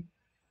thing.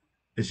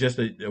 It's just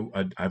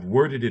I've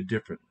worded it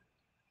differently.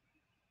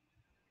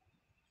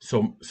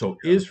 So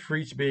is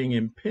free speech being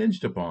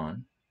impinged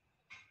upon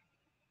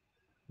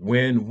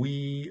when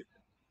we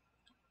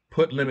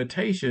put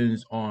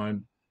limitations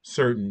on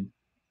certain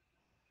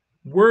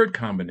word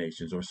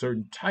combinations or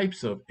certain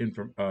types of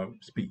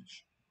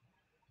speech?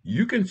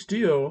 You can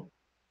still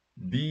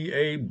be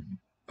a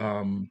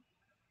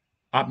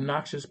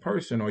obnoxious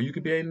person, or you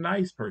could be a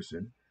nice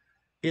person.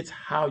 It's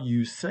how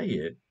you say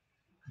it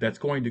that's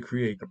going to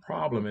create the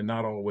problem, and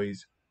not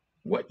always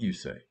what you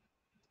say.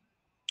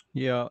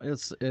 Yeah,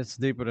 it's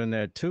deeper than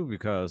that too,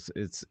 because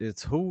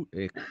it's who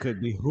it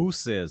could be who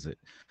says it.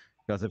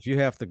 Because if you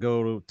have to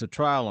go to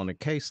trial on a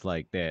case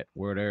like that,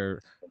 where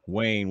they're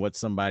weighing what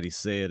somebody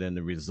said and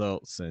the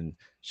results, and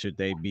should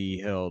they be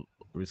held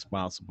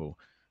responsible,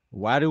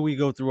 why do we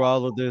go through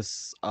all of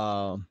this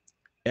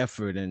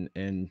effort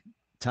and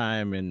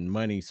time and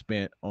money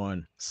spent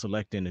on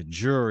selecting a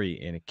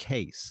jury in a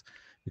case?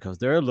 Because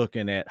they're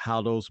looking at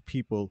how those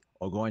people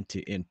are going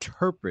to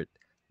interpret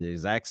the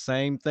exact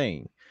same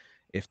thing.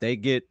 If they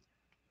get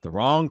the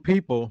wrong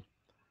people,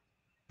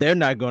 they're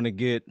not going to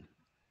get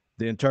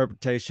the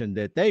interpretation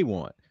that they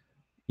want.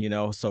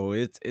 So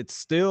it's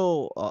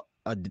still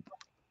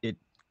it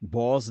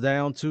boils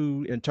down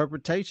to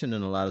interpretation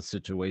in a lot of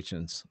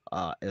situations,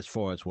 as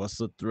far as what's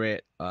the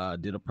threat,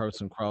 did a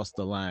person cross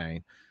the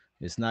line.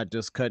 It's not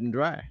just cut and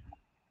dry.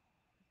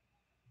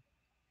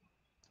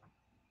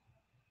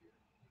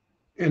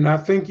 And I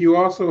think you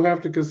also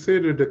have to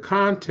consider the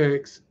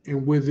context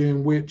and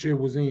within which it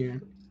was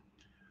in.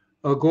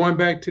 Going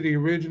back to the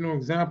original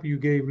example you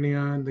gave,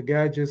 Leon, the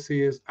guy just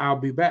says, I'll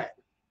be back.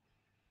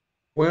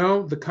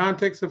 Well, the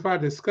context of our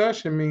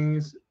discussion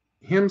means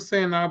him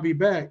saying, I'll be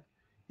back.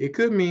 It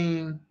could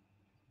mean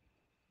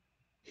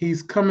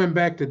he's coming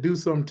back to do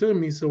something to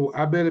me, so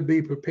I better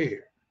be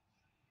prepared.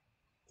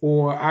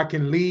 Or I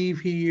can leave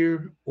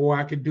here, or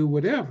I can do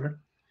whatever,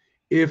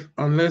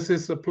 unless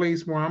it's a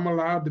place where I'm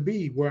allowed to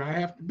be, where I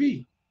have to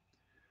be,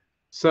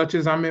 such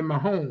as I'm in my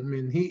home.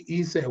 And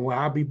he said, well,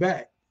 I'll be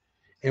back.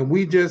 And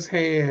we just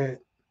had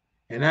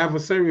an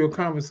adversarial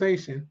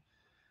conversation.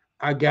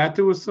 I got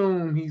to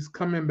assume he's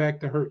coming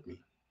back to hurt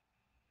me.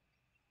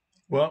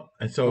 Well,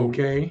 and so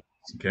okay.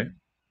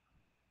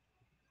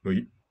 Were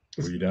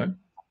you done?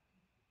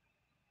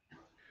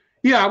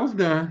 Yeah, I was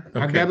done. Okay.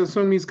 I got to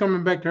assume he's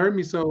coming back to hurt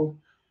me. So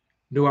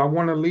do I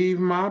want to leave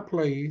my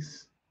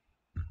place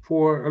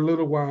for a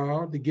little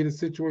while to get a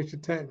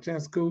situation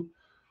chance cool?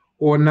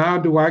 Or now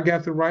do I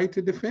got the right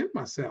to defend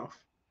myself?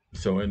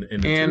 So a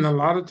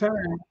lot of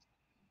times,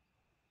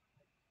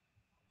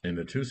 in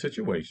the two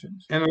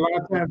situations, and a lot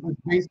of times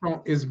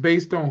it's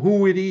based on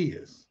who it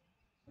is,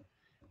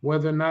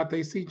 whether or not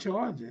they see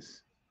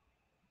charges.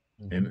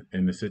 In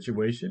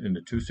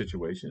the two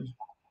situations,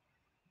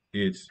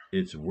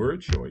 it's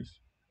word choice.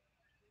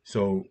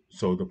 So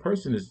the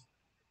person is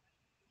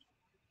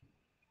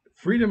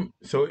freedom.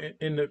 So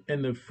in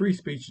the free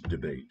speech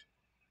debate,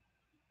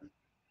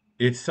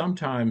 it's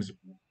sometimes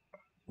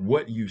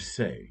what you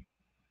say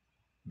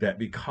that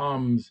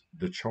becomes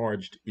the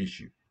charged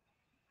issue.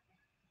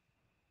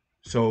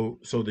 So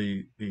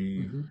the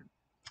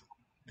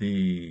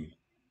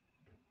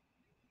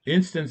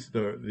instance,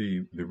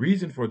 the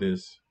reason for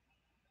this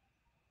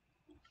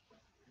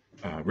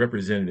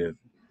representative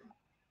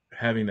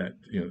having that,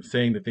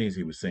 saying the things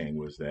he was saying,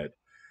 was that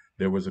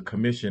there was a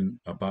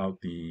commission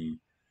about the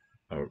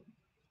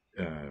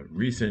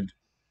recent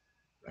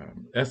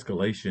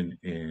escalation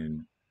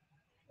in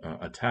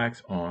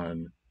attacks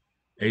on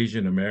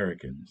Asian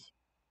Americans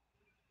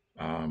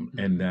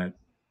and that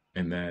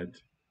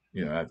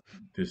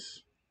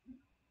this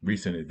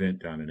recent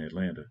event down in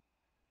Atlanta.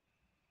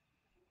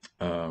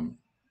 Um,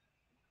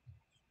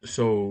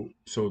 so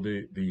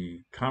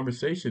the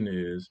conversation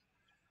is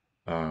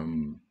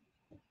um,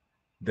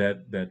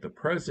 that the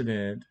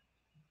president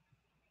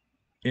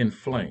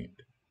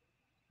inflamed,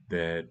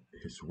 that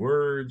his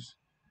words,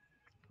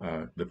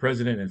 the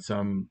president and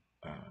some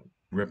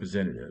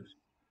representatives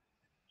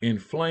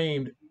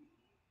inflamed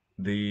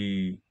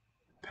the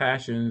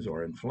passions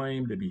or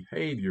inflamed the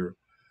behavior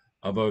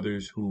of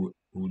others who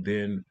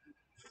then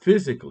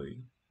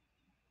physically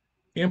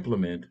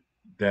implement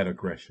that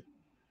aggression.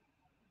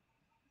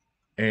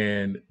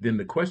 And then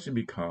the question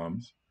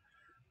becomes,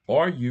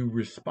 are you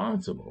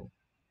responsible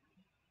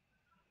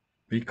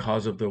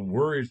because of the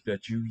words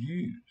that you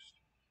used?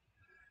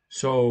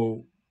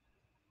 So,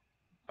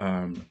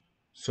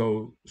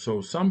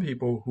 so some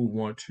people who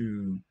want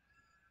to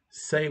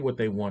say what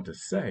they want to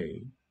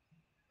say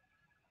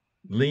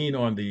lean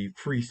on the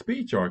free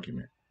speech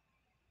argument.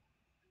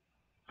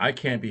 I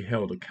can't be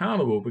held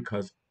accountable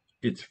because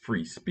it's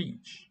free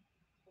speech.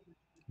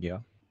 Yeah.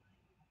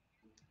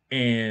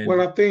 And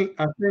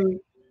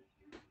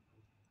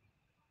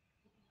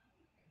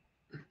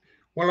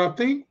Well, I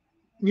think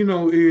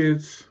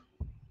it's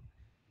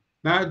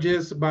not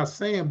just about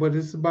saying, but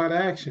it's about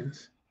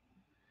actions.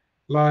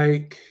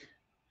 Like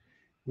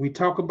we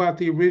talk about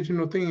the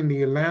original thing,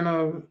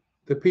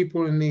 the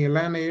people in the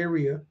Atlanta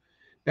area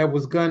that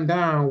was gunned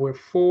down, where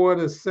 4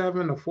 to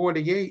 7 or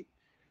 48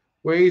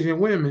 were Asian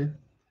women,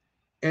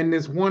 and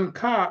this one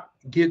cop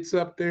gets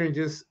up there and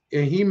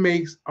he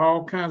makes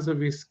all kinds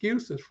of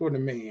excuses for the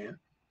man.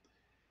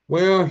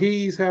 Well,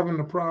 he's having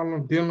a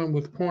problem dealing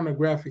with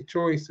pornographic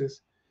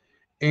choices,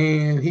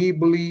 and he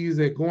believes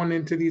that going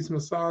into these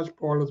massage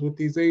parlors with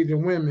these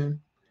Asian women,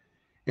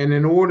 and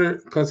in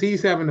order, because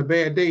he's having a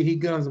bad day, he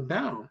guns them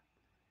down.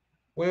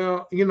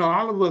 Well,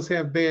 all of us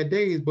have bad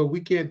days, but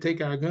we can't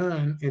take our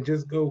gun and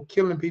just go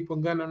killing people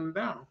and gunning them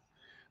down.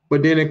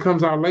 But then it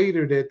comes out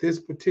later that this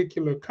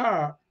particular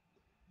cop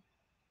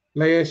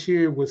last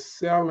year was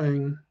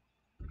selling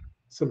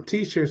some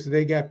T-shirts that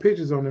they got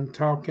pictures on them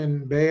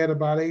talking bad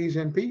about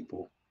Asian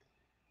people,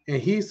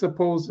 and he's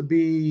supposed to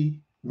be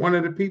one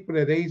of the people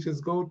that Asians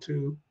go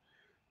to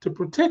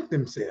protect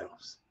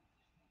themselves.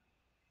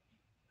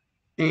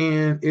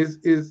 And it's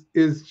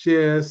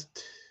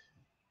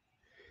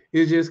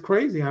just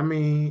crazy. I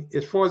mean,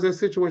 as far as that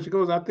situation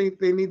goes, I think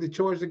they need to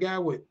charge the guy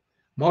with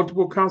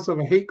multiple counts of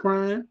a hate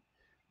crime,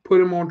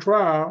 put him on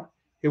trial.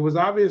 It was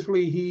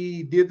obviously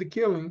he did the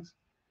killings,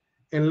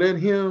 and let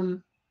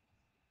him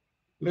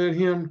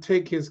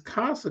take his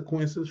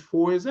consequences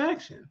for his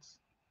actions.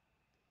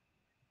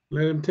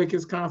 Let him take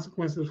his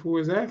consequences for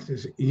his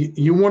actions.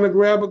 You want to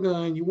grab a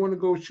gun, you want to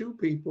go shoot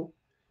people.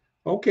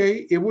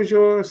 Okay, it was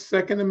your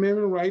Second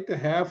Amendment right to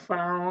have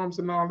firearms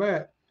and all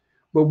that.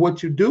 But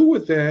what you do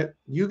with that,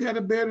 you got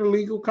to bear the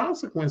legal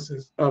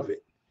consequences of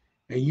it.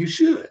 And you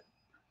should.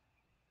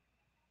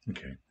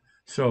 Okay.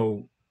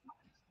 So,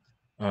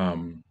 I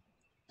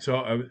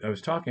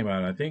was talking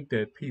about, I think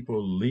that people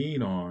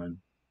lean on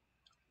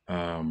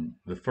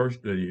the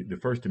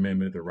First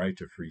Amendment, the right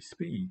to free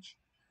speech,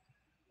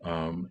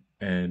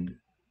 and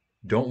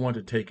don't want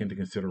to take into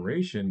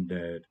consideration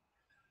that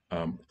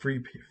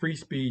free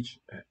speech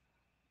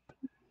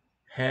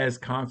has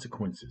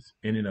consequences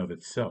in and of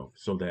itself,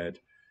 so that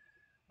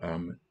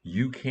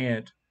you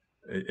can't,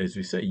 as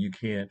we say, you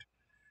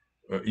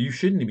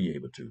shouldn't be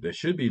able to. There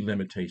should be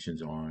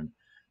limitations on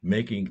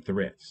making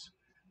threats.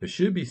 There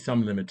should be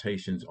some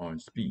limitations on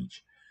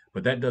speech,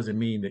 but that doesn't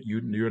mean that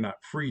you're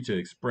not free to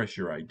express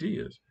your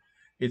ideas.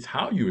 It's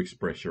how you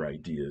express your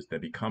ideas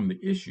that become the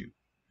issue,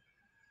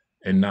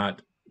 and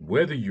not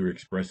whether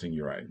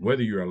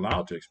whether you're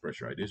allowed to express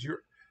your ideas.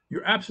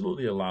 You're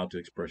absolutely allowed to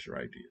express your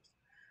ideas.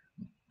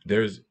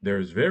 There's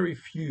very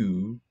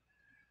few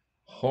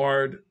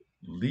hard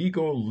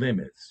legal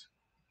limits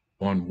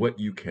on what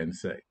you can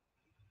say.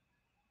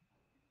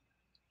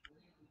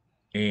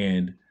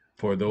 And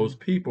for those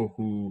people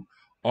who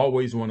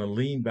always want to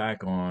lean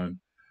back on,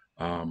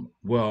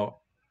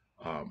 well,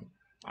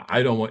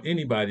 I don't want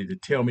anybody to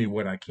tell me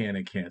what I can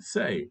and can't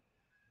say.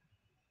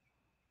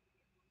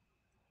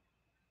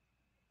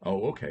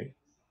 Oh, okay.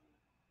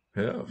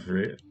 Yeah,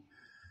 Fred.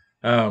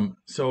 Um,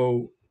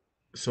 so,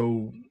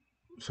 so,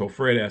 so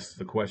Fred asks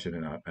the question,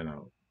 and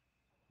I'll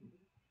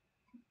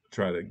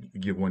try to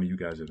give one of you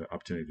guys an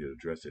opportunity to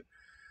address it.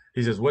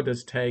 He says, "What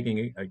does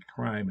tagging a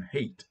crime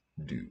hate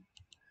do?"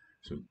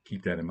 So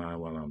keep that in mind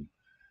while I'm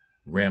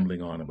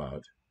rambling on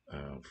about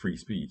free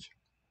speech.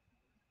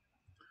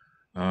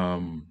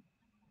 Um,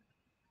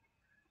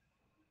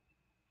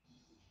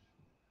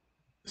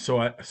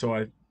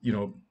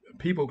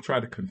 people try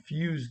to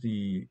confuse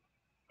the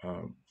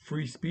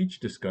free speech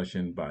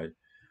discussion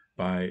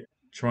by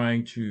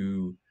trying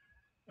to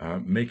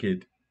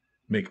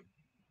make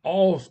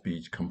all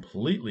speech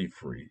completely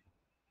free,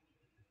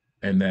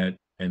 and that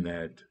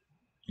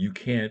you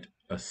can't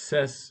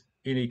assess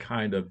any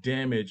kind of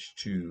damage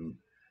to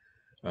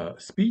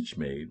speech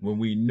made, when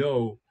we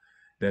know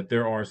that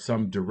there are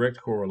some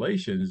direct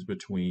correlations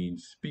between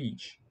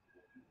speech.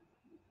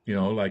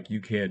 Like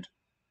you can't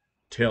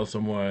tell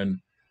someone,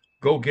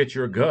 go get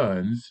your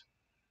guns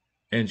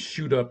and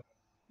shoot up,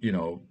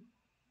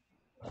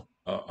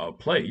 a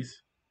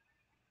place.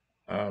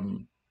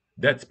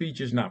 That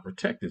speech is not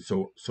protected.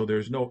 So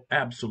there's no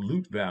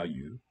absolute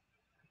value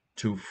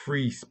to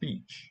free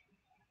speech.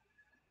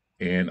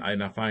 And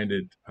I find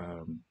it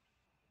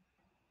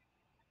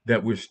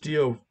that we're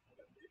still,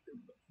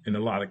 in a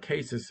lot of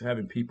cases,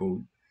 having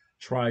people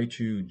try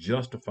to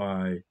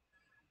justify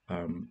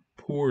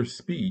poor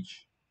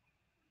speech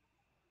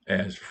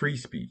as free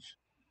speech.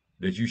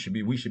 That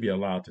we should be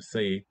allowed to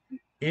say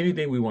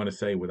anything we want to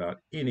say without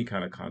any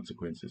kind of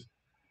consequences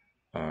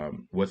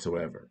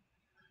whatsoever.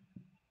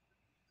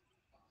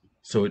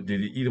 So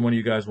did either one of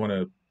you guys want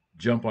to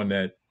jump on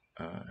that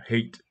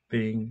hate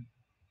thing?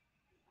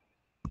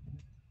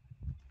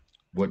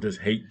 What does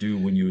hate do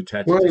when you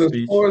attach it to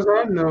speech? Well, as far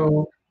as I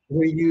know,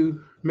 when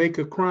you make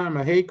a crime,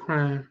 a hate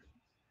crime,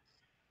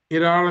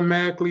 it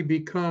automatically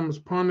becomes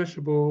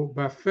punishable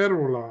by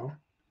federal law.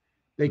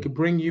 They could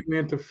bring you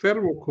into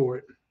federal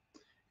court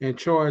and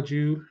charge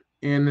you.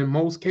 And in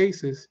most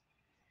cases,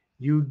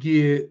 you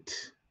get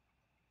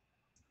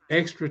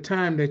extra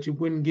time that you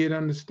wouldn't get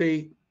under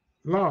state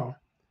law.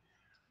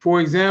 For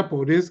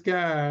example, this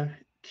guy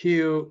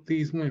killed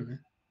these women.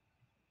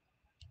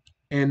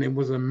 And it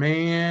was a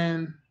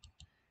man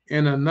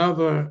and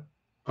another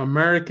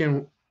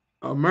American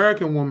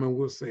woman,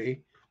 we'll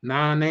say,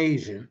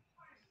 non-Asian.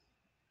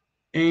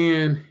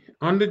 And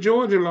under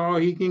Georgia law,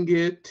 he can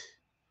get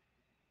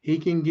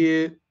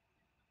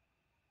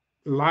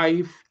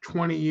life,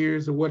 20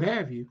 years, or what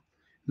have you.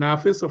 Now,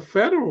 if it's a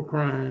federal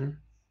crime,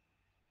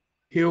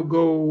 he'll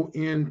go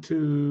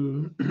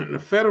into the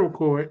federal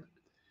court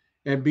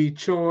and be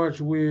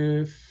charged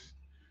with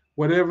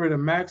whatever the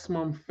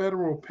maximum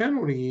federal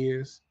penalty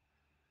is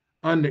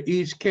under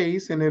each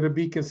case, and it'll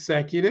be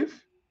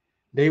consecutive.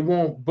 They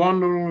won't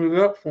bundle it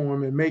up for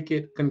him and make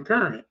it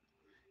concurrent.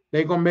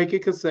 They're going to make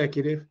it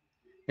consecutive.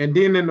 And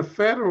then in the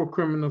federal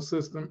criminal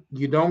system,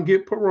 you don't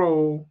get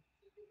parole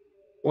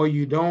or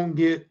you don't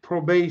get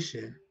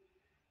probation.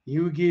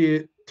 You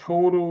get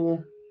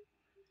total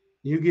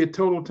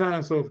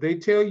time. So if they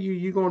tell you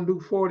you're going to do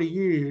 40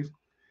 years,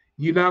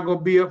 you're not going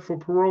to be up for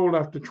parole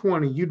after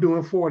 20. You're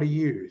doing 40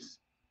 years.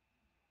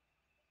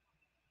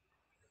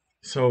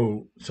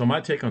 So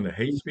my take on the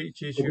hate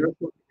speech issue.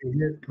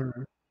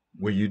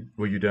 Were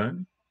you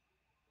done?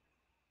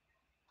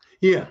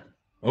 Yeah.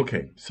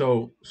 Okay.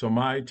 So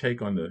my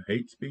take on the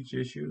hate speech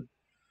issue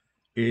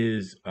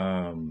is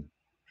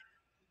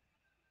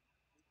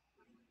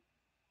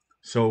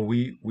so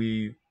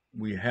we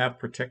have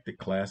protected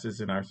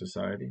classes in our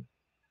society,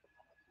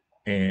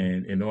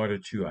 and in order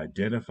to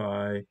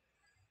identify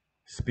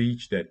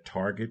speech that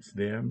targets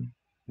them,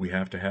 we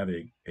have to have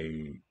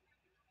a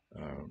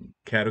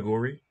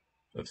category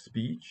of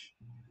speech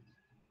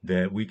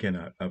that we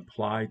can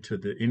apply to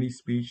any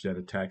speech that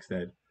attacks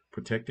that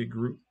protected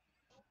group.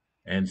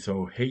 And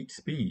so hate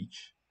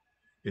speech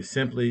is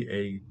simply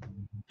a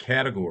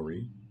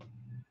category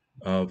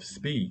of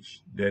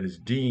speech that is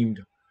deemed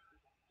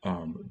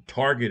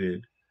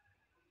targeted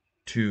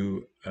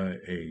to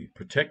a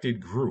protected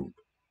group,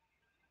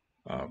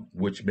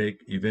 which may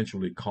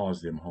eventually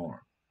cause them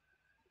harm.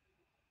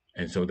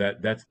 And so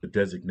that's the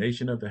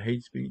designation of the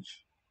hate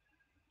speech.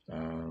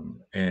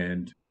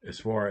 And as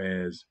far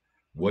as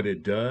what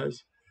it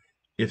does,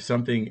 if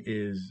something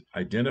is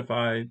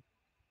identified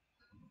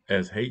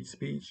as hate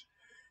speech,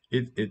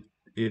 it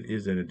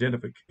is an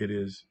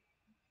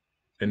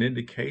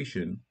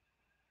indication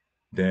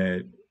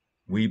that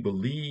we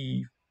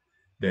believe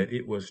that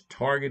it was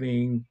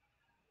targeting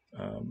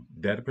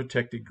that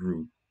protected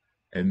group,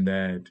 and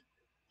that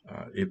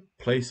it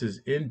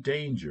places in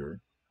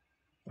danger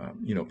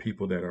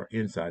people that are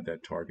inside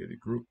that targeted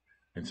group.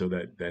 And so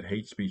that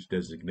hate speech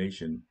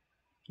designation,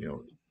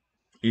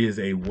 is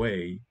a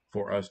way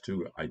for us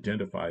to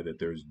identify that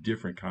there's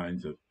different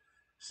kinds of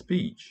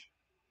speech.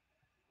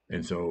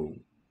 And so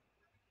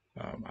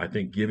I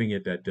think giving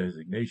it that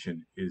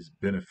designation is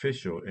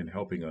beneficial in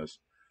helping us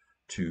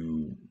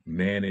to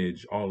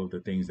manage all of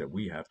the things that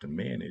we have to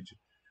manage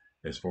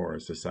as far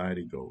as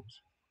society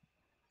goes.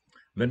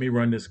 Let me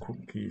run these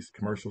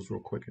commercials real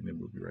quick, and then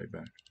we'll be right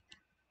back.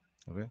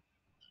 Okay.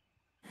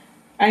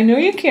 I know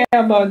you care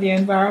about the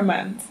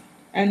environment,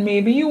 and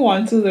maybe you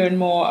want to learn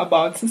more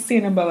about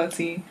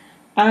sustainability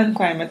and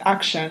climate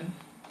action.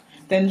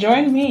 Then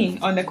join me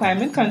on the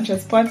Climate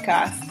Conscious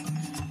podcast,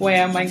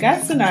 where my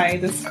guests and I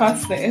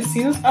discuss the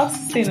issues of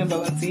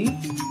sustainability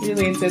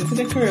related to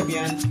the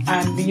Caribbean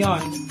and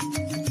beyond.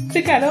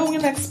 Together,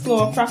 we'll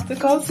explore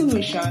practical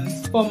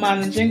solutions for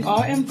managing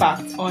our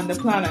impact on the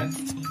planet.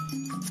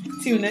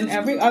 Tune in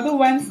every other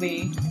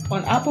Wednesday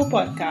on Apple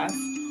Podcasts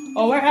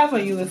or wherever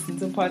you listen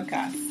to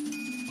podcasts.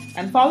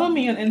 And follow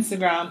me on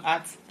Instagram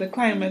at The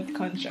Climate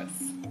Conscious.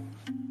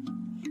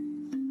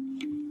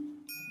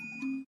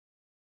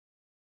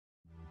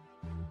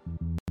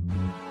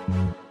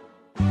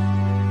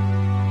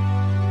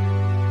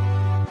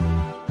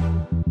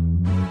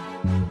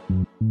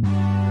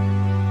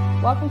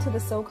 Welcome to the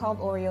So-Called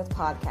Oreos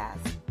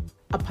podcast,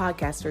 a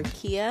podcast where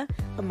Kia,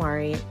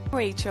 Amari,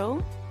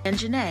 Rachel, and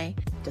Janae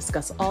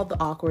discuss all the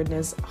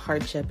awkwardness,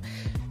 hardship,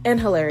 and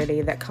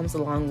hilarity that comes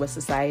along with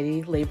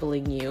society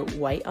labeling you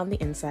white on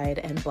the inside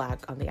and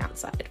black on the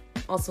outside,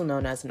 also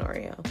known as an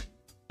Oreo.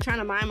 Trying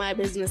to mind my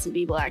business and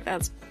be black,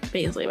 that's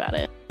basically about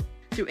it.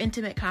 Through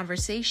intimate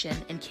conversation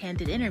and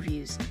candid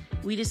interviews,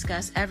 we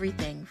discuss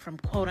everything from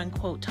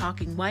quote-unquote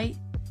talking white.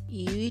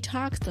 You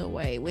talk the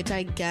way, which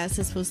I guess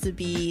is supposed to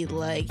be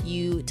like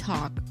you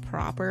talk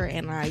proper,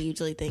 and I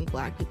usually think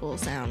black people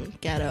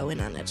sound ghetto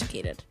and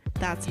uneducated.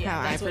 That's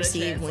how I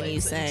perceive when you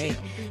say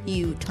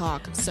you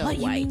talk so white.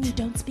 You mean you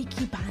don't speak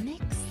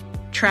Ebonics?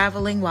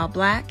 Traveling while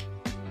black.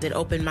 It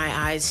opened my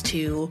eyes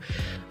to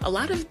a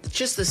lot of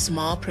just the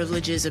small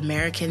privileges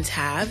Americans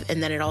have,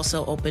 and then it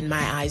also opened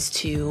my eyes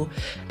to,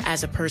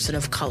 as a person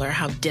of color,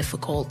 how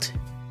difficult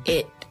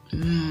it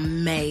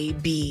may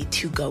be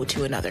to go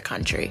to another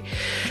country.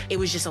 It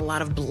was just a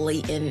lot of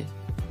blatant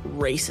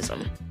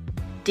racism.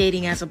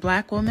 Dating as a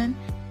black woman.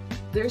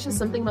 There's just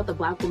something about the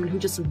black woman who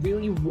just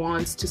really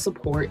wants to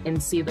support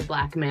and see the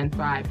black man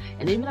thrive.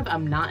 And even if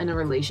I'm not in a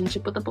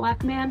relationship with a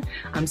black man,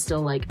 I'm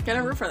still like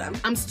gonna root for them.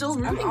 I'm still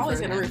rooting I'm always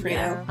for gonna them. root for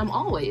you. I'm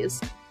always.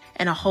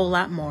 And a whole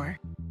lot more.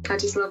 I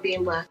just love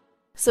being black.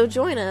 So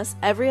join us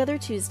every other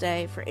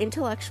Tuesday for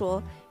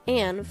intellectual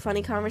and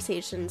funny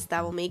conversations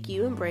that will make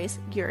you embrace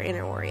your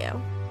inner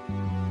Oreo.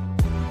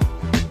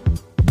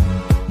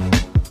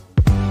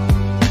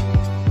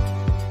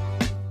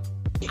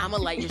 I'ma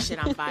light your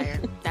shit on fire.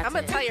 I'm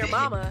gonna tell your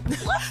mama.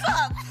 What's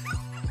up?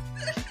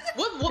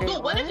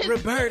 What if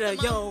Roberta,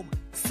 yo,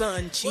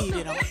 son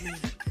cheated on me?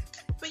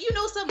 But you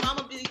know, some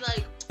mama be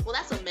like, well,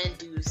 that's what men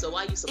do, so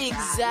why you surprised?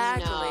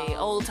 Exactly. No.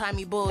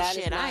 Old-timey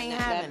bullshit. I ain't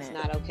having That's it.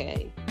 not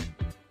okay.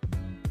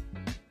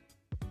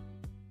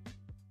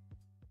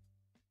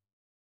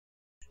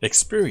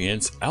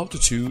 Experience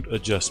Altitude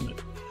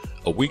Adjustment,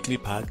 a weekly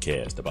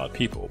podcast about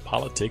people,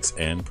 politics,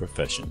 and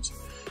professions.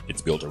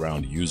 It's built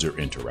around user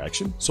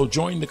interaction, so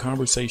join the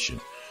conversation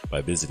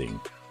by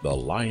visiting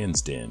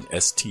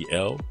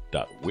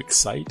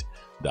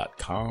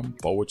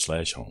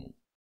thelionsdenstl.wixsite.com/home.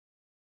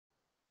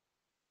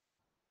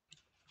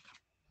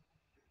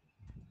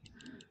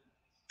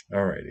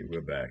 All righty,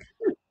 we're back.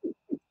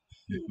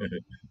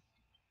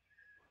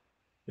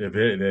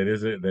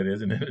 That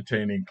is an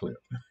entertaining clip.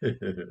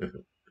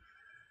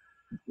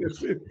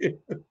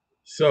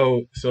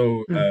 So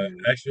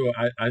actually,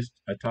 I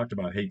talked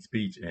about hate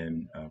speech,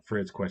 and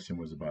Fred's question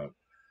was about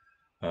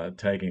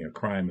tagging a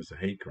crime as a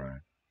hate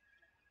crime.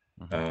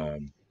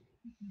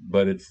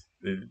 But it's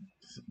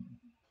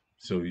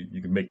so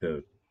you can make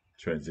the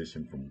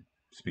transition from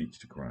speech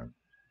to crime.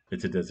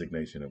 It's a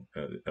designation of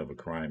a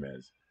crime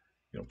as,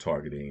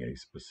 targeting a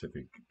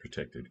specific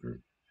protected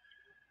group.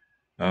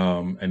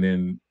 And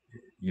then,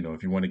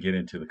 if you want to get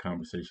into the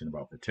conversation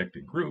about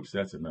protected groups,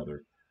 that's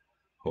another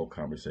whole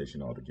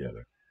conversation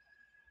altogether.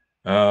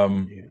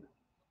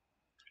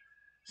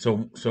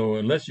 So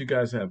unless you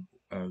guys have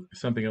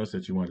something else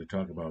that you want to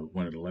talk about,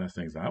 one of the last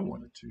things I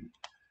wanted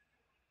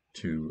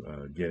to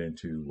get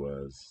into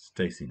was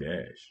Stacey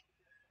Dash.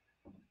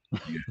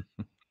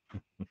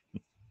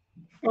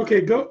 Okay,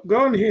 go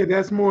on ahead.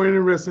 That's more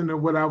interesting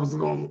than what I was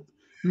going to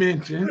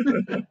mention.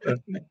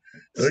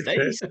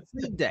 Okay.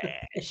 Stacey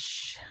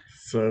Dash.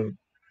 So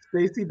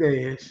Stacey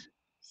Dash.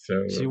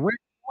 So she went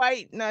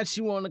white, now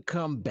she want to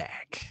come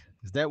back.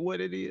 Is that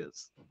what it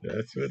is?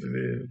 That's what it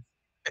is.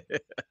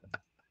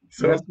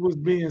 So that's what's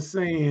being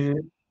said.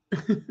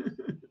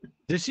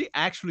 Did she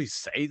actually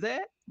say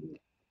that?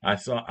 I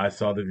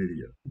saw the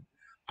video.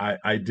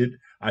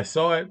 I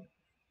saw it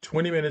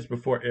 20 minutes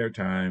before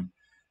airtime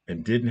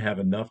and didn't have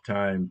enough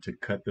time to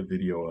cut the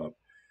video up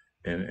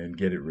and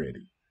get it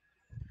ready.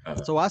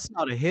 So I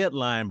saw the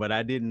headline, but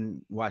I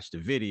didn't watch the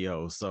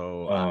video.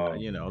 So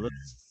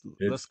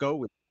let's go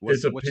with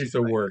it's a piece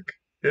of work.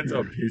 It's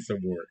a piece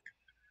of work.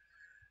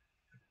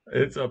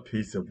 It's a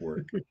piece of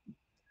work.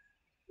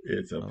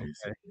 It's a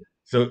piece of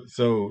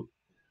work.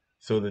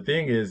 So the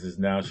thing is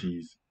now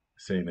she's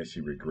saying that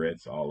she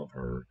regrets all of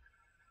her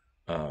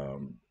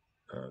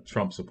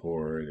Trump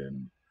support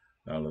and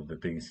all of the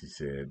things she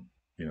said,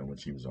 when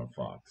she was on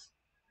Fox.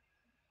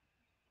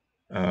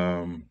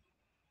 I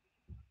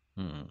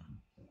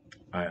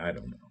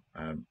don't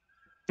know.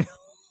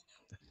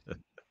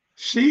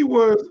 She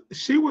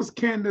was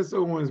Candace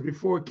Owens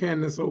before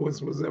Candace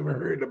Owens was ever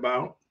heard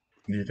about.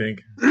 You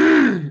think?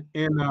 And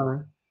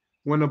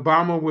when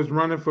Obama was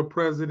running for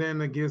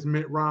president against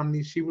Mitt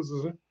Romney, she was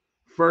a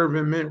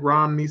fervent Mitt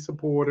Romney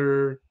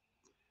supporter.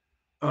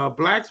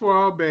 Blacks were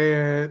all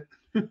bad.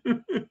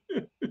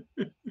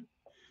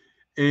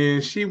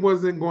 And she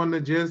wasn't going to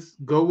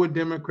just go with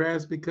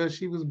Democrats because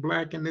she was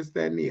black and this,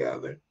 that, and the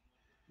other.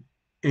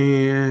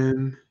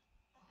 And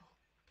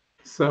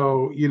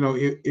so,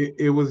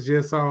 it was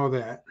just all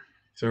that.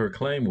 So her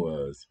claim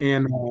was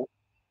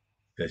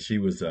that she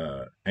was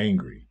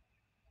angry,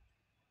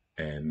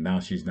 and now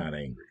she's not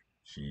angry.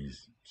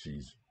 She's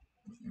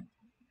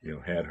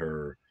had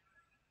her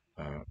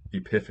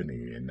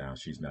epiphany, and now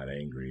she's not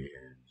angry,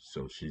 and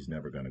So she's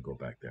never going to go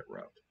back that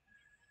route.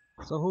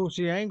 So who's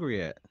she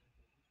angry at?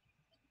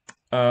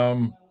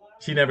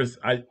 She never.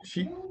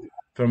 She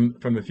from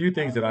the few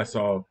things that I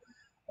saw,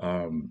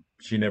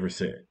 she never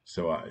said.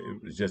 So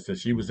it was just that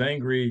she was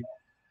angry,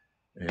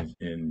 and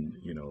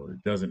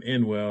it doesn't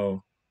end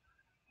well.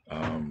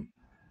 One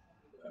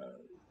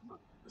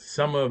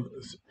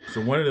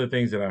of the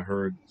things that I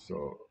heard.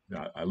 So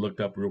I looked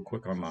up real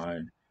quick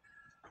online,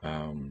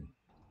 and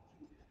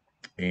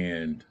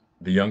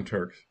the Young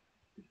Turks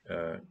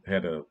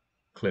had a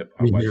clip.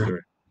 I watched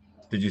their.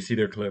 Did you see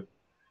their clip?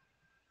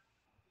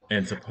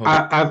 And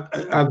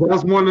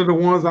that's one of the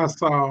ones I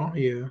saw.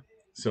 Yeah.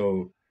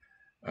 So,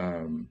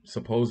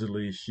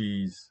 supposedly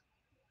she's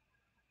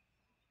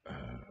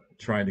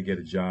trying to get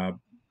a job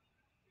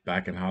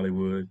back in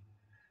Hollywood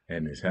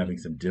and is having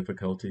some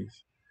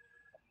difficulties,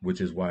 which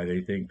is why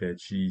they think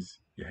that she's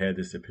had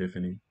this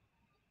epiphany.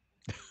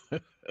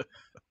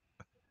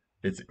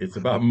 It's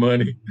about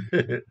money.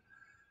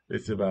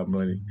 It's about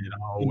money. It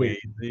always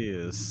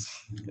is.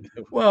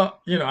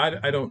 Well,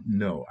 I don't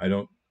know. I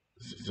don't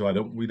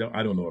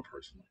know her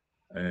personally.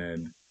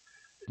 And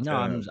no,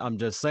 I'm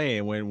just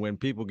saying when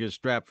people get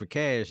strapped for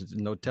cash, there's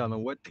no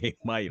telling what they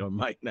might or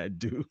might not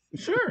do.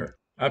 Sure.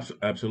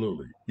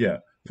 Absolutely. Yeah.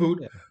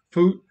 Food.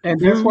 And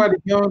that's why the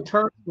Young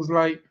Turks was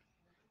like,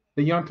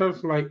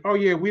 oh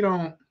yeah,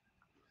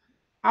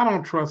 I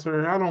don't trust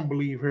her. I don't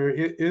believe her.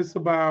 It's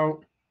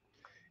about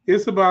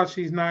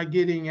she's not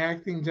getting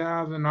acting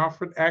jobs and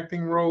offered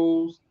acting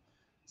roles.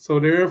 So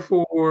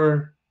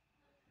therefore,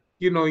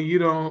 you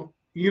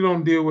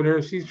don't deal with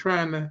her. She's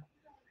trying to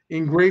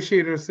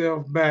ingratiate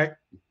herself back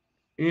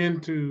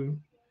into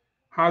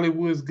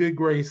Hollywood's good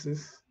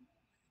graces.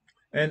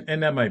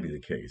 And that might be the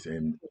case.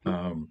 And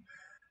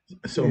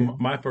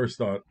my first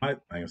thought, I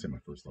ain't gonna say my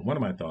first thought. One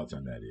of my thoughts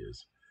on that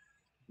is,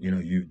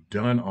 you've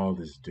done all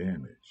this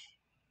damage.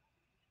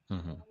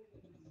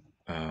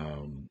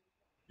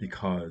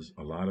 Because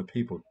a lot of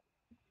people,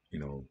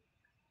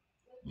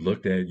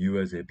 looked at you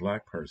as a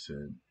Black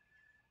person,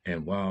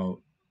 and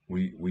while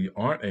we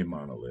aren't a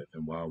monolith,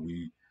 and while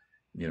we,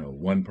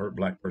 one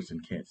Black person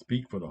can't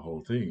speak for the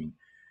whole thing,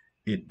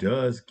 it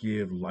does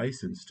give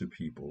license to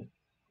people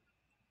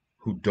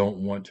who don't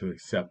want to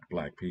accept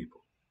Black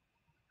people.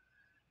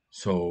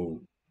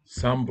 So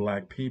some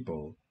Black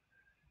people,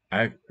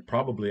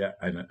 unfortunately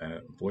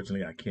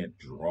I can't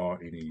draw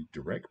any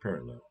direct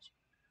parallels,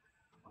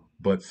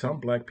 but some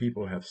Black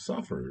people have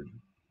suffered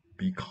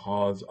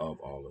because of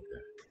all of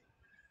that.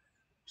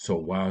 So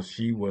while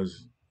she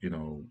was,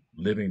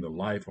 living the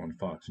life on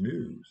Fox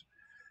News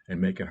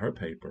and making her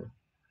paper,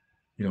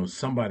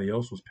 somebody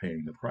else was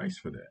paying the price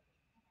for that.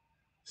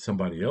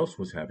 Somebody else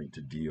was having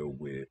to deal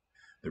with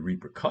the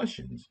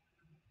repercussions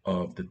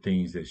of the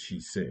things that she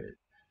said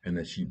and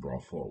that she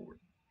brought forward.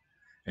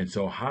 And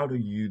so how do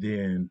you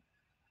then,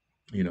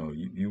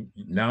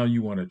 now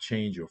you want to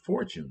change your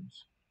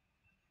fortunes,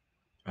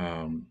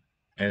 and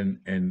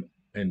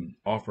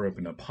offer up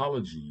an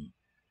apology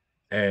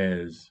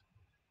as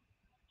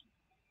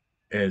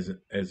a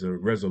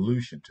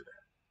resolution to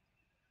that.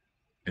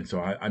 And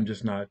so I'm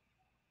just not,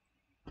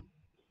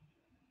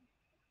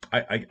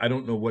 I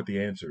don't know what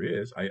the answer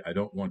is. I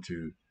don't want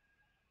to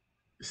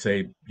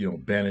say,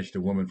 banish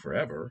the woman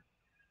forever.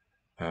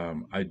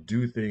 I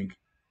do think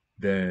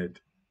that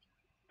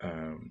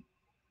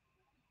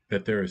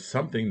that there is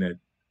something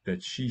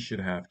that she should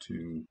have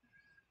to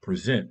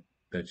present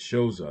that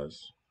shows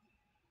us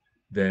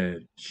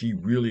that she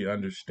really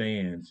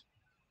understands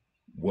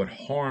what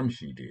harm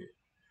she did.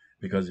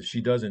 Because if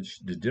she doesn't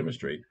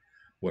demonstrate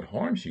what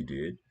harm she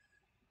did,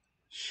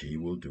 she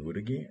will do it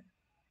again.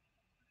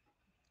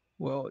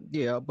 Well,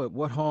 yeah, but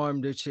what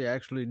harm did she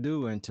actually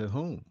do, and to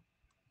whom?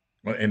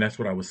 Well, and that's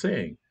what I was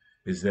saying,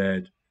 is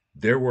that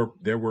there were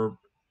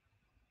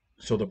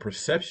so the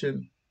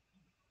perception.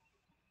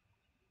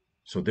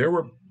 So there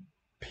were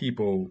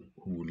people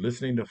who were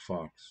listening to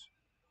Fox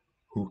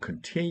who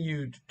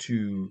continued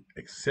to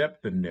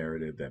accept the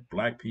narrative that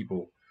Black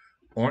people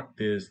aren't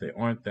this, they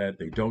aren't that,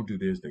 they don't do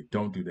this, they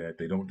don't do that,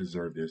 they don't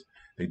deserve this,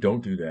 they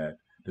don't do that,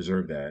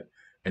 deserve that.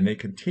 And they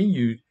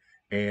continued,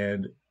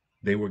 and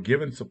they were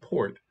given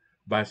support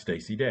by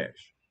Stacey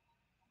Dash.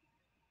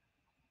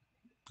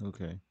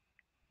 Okay.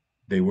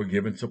 They were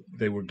given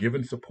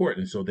support,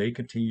 and so they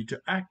continued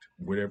to act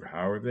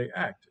however they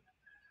acted.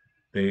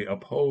 They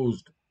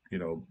opposed,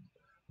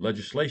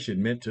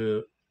 legislation meant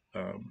to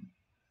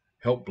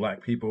help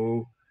Black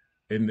people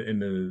in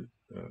the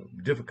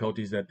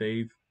difficulties that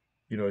they've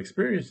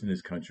experienced in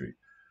this country.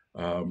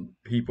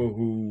 People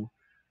who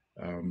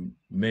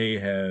may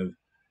have,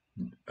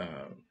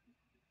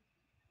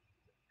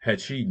 had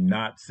she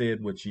not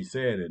said what she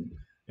said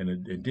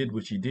and did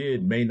what she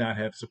did, may not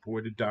have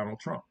supported Donald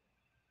Trump.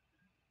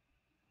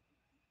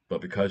 But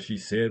because she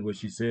said what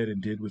she said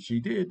and did what she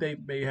did, they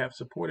may have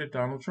supported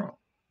Donald Trump.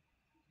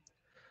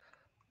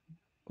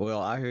 Well,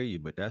 I hear you,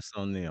 but that's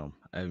on them.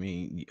 I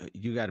mean,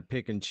 you got to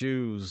pick and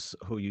choose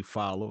who you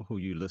follow, who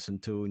you listen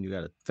to, and you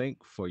got to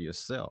think for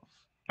yourself.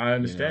 I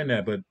understand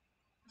that, but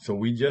so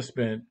we just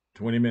spent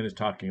 20 minutes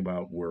talking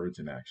about words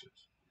and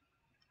actions.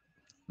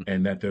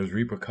 and that there's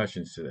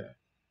repercussions to that.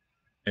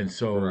 And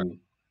so, Right.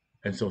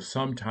 and so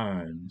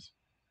sometimes,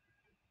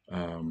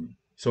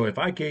 so if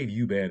I gave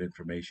you bad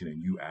information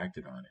and you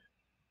acted on it,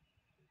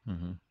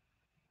 Mm-hmm.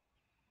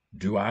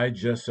 do I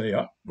just say,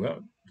 oh, well,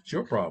 it's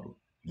your problem.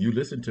 You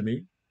listen to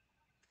me.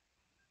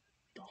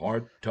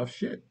 Hard, tough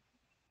shit.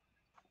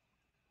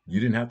 You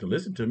didn't have to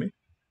listen to me.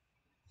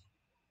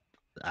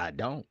 I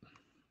don't.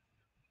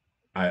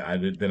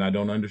 Then I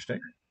don't understand.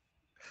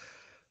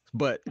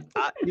 But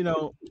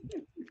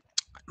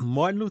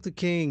Martin Luther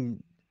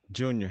King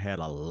Jr. had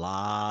a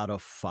lot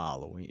of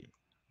following,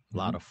 a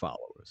lot of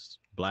followers,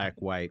 black,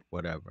 white,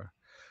 whatever.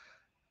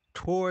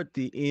 Toward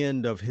the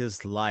end of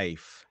his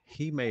life,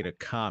 he made a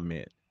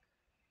comment,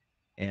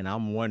 and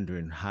I'm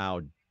wondering how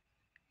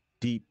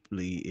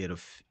deeply it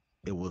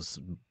was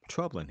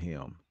troubling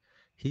him.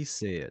 He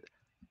said,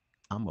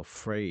 "I'm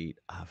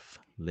afraid I've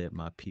led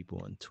my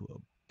people into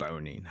a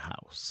burning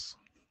house,"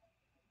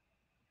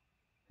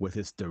 with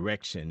his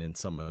direction and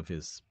some of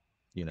his,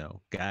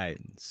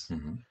 guidance.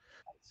 Mm-hmm.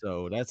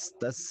 So that's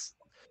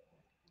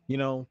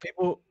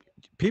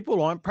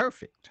people aren't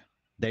perfect.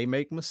 They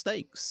make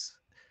mistakes.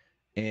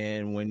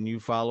 And when you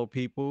follow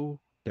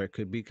people, there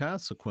could be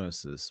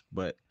consequences.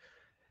 But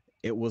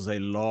it was a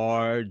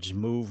large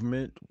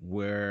movement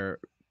where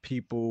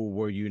people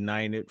were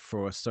united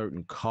for a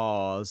certain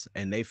cause,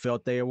 and they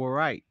felt they were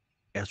right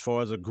as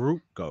far as a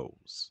group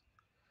goes.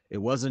 It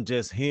wasn't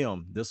just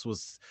him.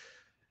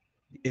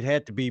 It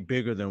had to be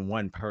bigger than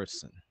one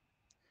person.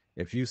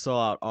 If you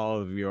saw out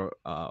all of your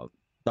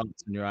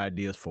thoughts and your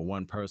ideas for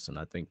one person,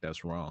 I think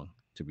that's wrong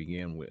to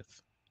begin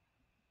with.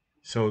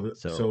 So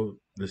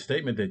the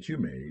statement that you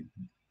made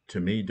to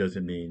me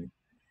doesn't mean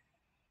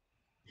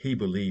he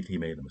believed he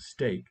made a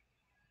mistake.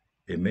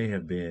 It may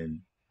have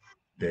been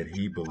that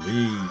he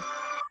believed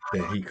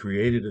that he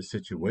created a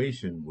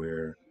situation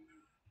where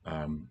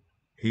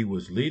he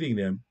was leading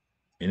them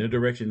in a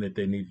direction that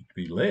they needed to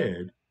be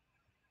led,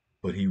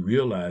 but he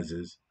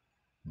realizes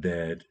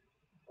that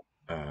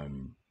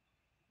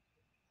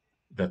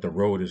that the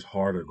road is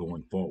harder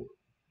going forward.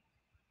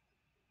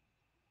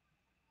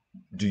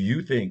 Do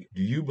you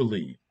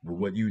believe, with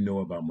what you know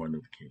about Martin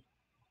Luther King,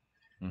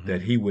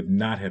 that he would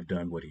not have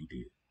done what he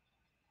did?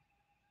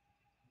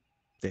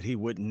 That he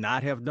would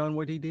not have done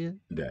what he did?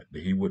 That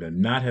he would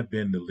not have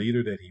been the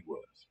leader that he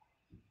was?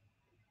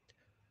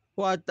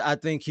 Well, I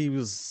think he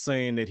was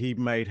saying that he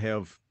might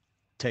have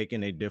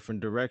taken a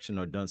different direction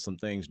or done some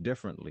things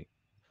differently.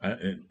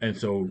 And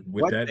so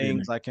with what that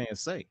things I can't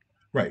say.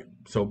 Right.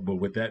 So, but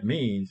what that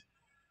means,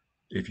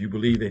 if you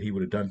believe that he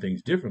would have done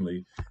things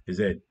differently, is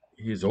that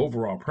his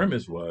overall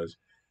premise was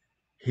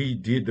he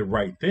did the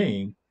right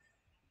thing.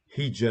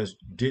 He just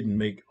didn't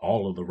make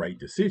all of the right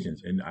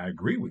decisions. And I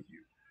agree with you.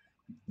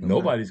 Okay.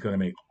 Nobody's going to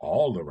make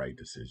all the right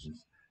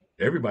decisions.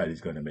 Everybody's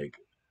going to make,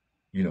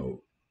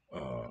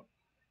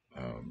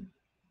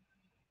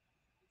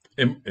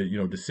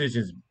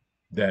 decisions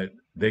that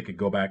they could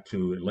go back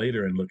to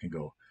later and look and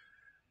go,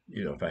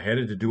 if I had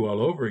it to do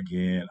all over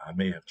again, I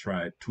may have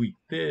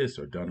tweaked this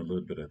or done a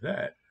little bit of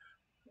that.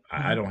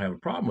 I don't have a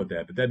problem with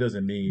that, but that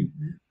doesn't mean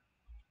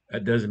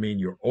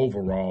your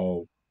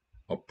overall,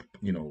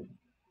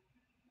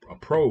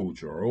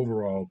 approach or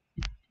overall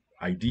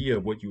idea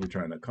of what you were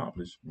trying to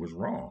accomplish was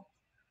wrong.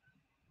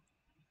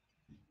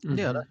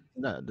 Yeah,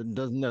 that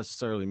doesn't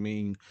necessarily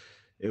mean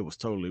it was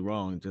totally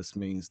wrong. It just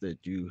means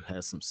that you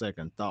had some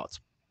second thoughts,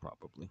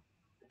 probably.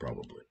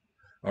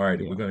 All right,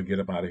 we're going to get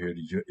up out of here.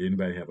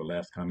 Anybody have a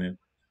last comment?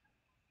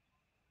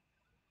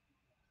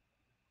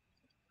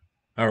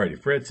 All righty.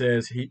 Fred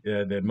says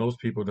that most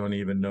people don't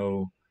even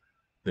know,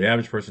 the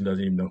average person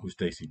doesn't even know who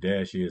Stacey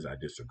Dash is. I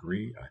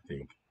disagree. I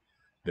think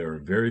there are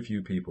very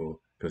few people,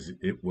 because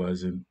it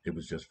was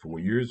just 4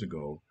 years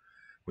ago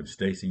when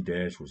Stacey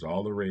Dash was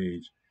all the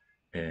rage.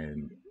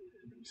 And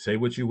say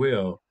what you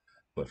will,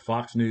 but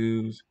Fox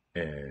News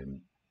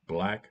and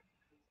black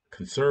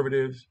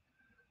conservatives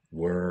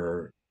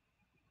were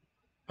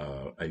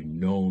a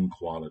known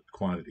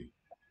quantity.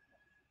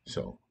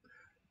 So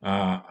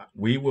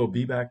we will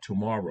be back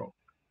tomorrow.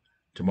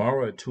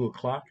 Tomorrow at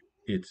 2:00,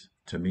 it's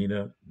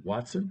Tamina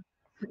Watson.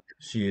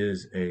 She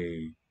is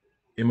a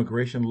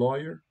immigration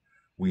lawyer.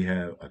 We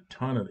have a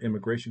ton of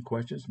immigration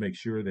questions. Make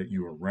sure that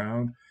you're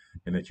around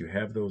and that you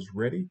have those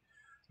ready.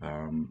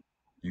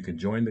 You can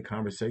join the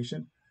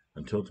conversation.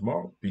 Until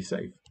tomorrow, be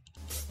safe.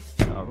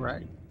 All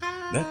right.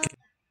 That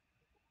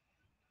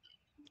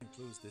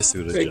concludes this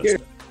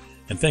adjustment.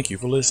 And thank you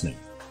for listening.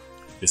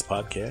 This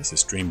podcast is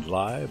streamed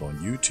live on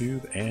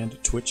YouTube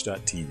and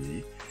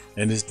twitch.tv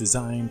and is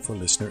designed for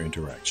listener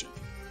interaction.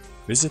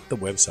 Visit the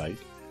website,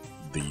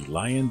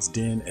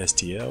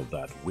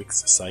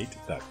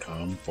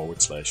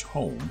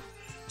 thelionsdenstl.wixsite.com/home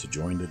to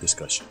join the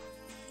discussion.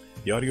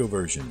 The audio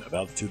version of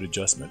Altitude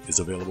Adjustment is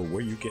available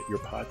where you get your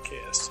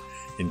podcasts,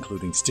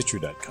 including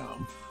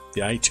Stitcher.com,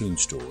 the iTunes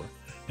Store,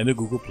 and the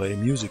Google Play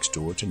Music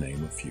Store, to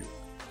name a few.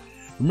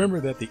 Remember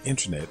that the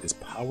internet is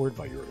powered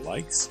by your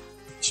likes,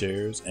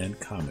 shares, and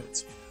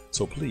comments.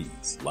 So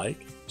please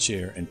like,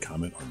 share, and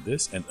comment on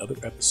this and other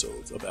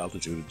episodes of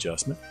Altitude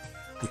Adjustment,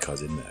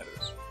 because it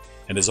matters.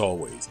 And as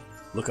always,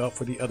 look out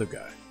for the other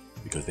guy,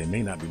 because they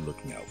may not be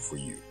looking out for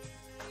you.